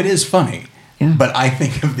 I know it is funny, but I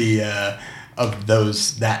think of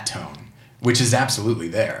that tone, which is absolutely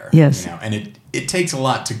there. Yes. And it takes a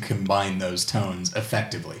lot to combine those tones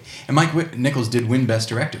effectively. And Mike Nichols did win Best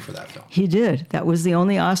Director for that film. He did. That was the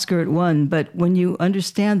only Oscar it won. But when you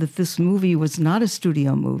understand that this movie was not a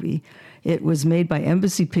studio movie, it was made by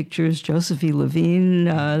Embassy Pictures, Joseph E. Levine,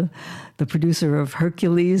 the producer of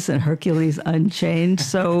Hercules and Hercules Unchained.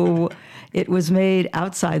 So it was made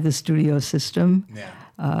outside the studio system. Yeah.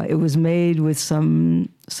 It was made with some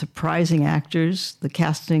surprising actors. The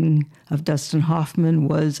casting of Dustin Hoffman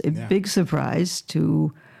was a big surprise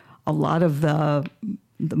to a lot of the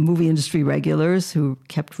movie industry regulars who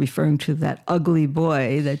kept referring to that ugly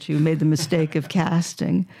boy that you made the mistake of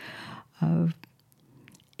casting. The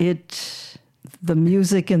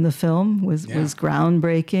music in the film was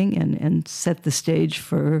groundbreaking and set the stage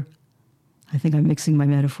for, I think I'm mixing my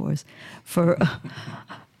metaphors, for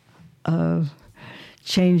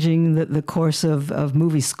changing the course of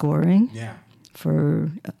movie scoring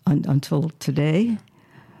until today. Yeah.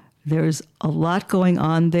 There's a lot going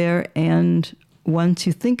on there, and once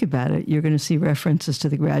you think about it, you're going to see references to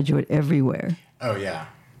The Graduate everywhere. Oh, yeah.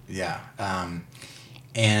 Yeah.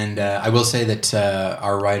 And I will say that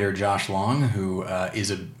our writer, Josh Long, who is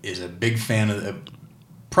a big fan of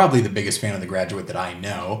probably the biggest fan of The Graduate that I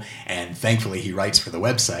know, and thankfully he writes for the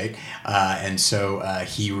website, and so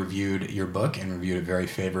he reviewed your book and reviewed it very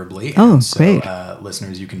favorably. Oh, and so, great.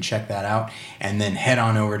 Listeners, you can check that out, and then head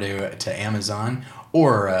on over to Amazon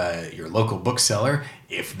or your local bookseller,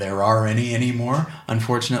 if there are any anymore,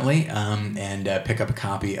 unfortunately, and pick up a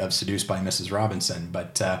copy of Seduced by Mrs. Robinson.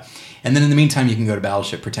 But and then in the meantime, you can go to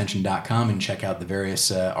battleshippretension.com and check out the various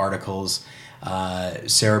articles.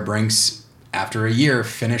 Sarah Brinks, after a year,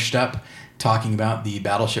 finished up talking about the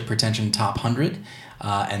Battleship Pretension Top 100,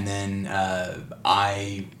 and then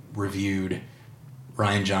I reviewed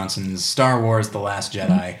Rian Johnson's Star Wars: The Last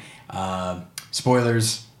Jedi.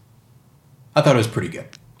 Spoilers, I thought it was pretty good.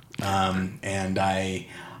 And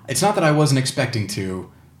it's not that I wasn't expecting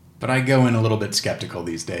to, but I go in a little bit skeptical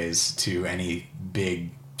these days to any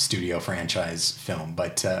big studio franchise film,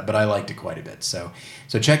 but I liked it quite a bit. So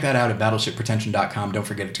check that out at battleshippretension.com. Don't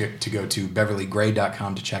forget to go to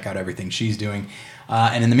beverlygray.com to check out everything she's doing.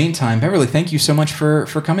 And in the meantime, Beverly, thank you so much for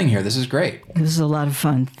coming here. This is great. It was a lot of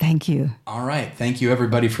fun. Thank you. All right. Thank you,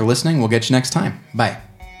 everybody, for listening. We'll get you next time. Bye.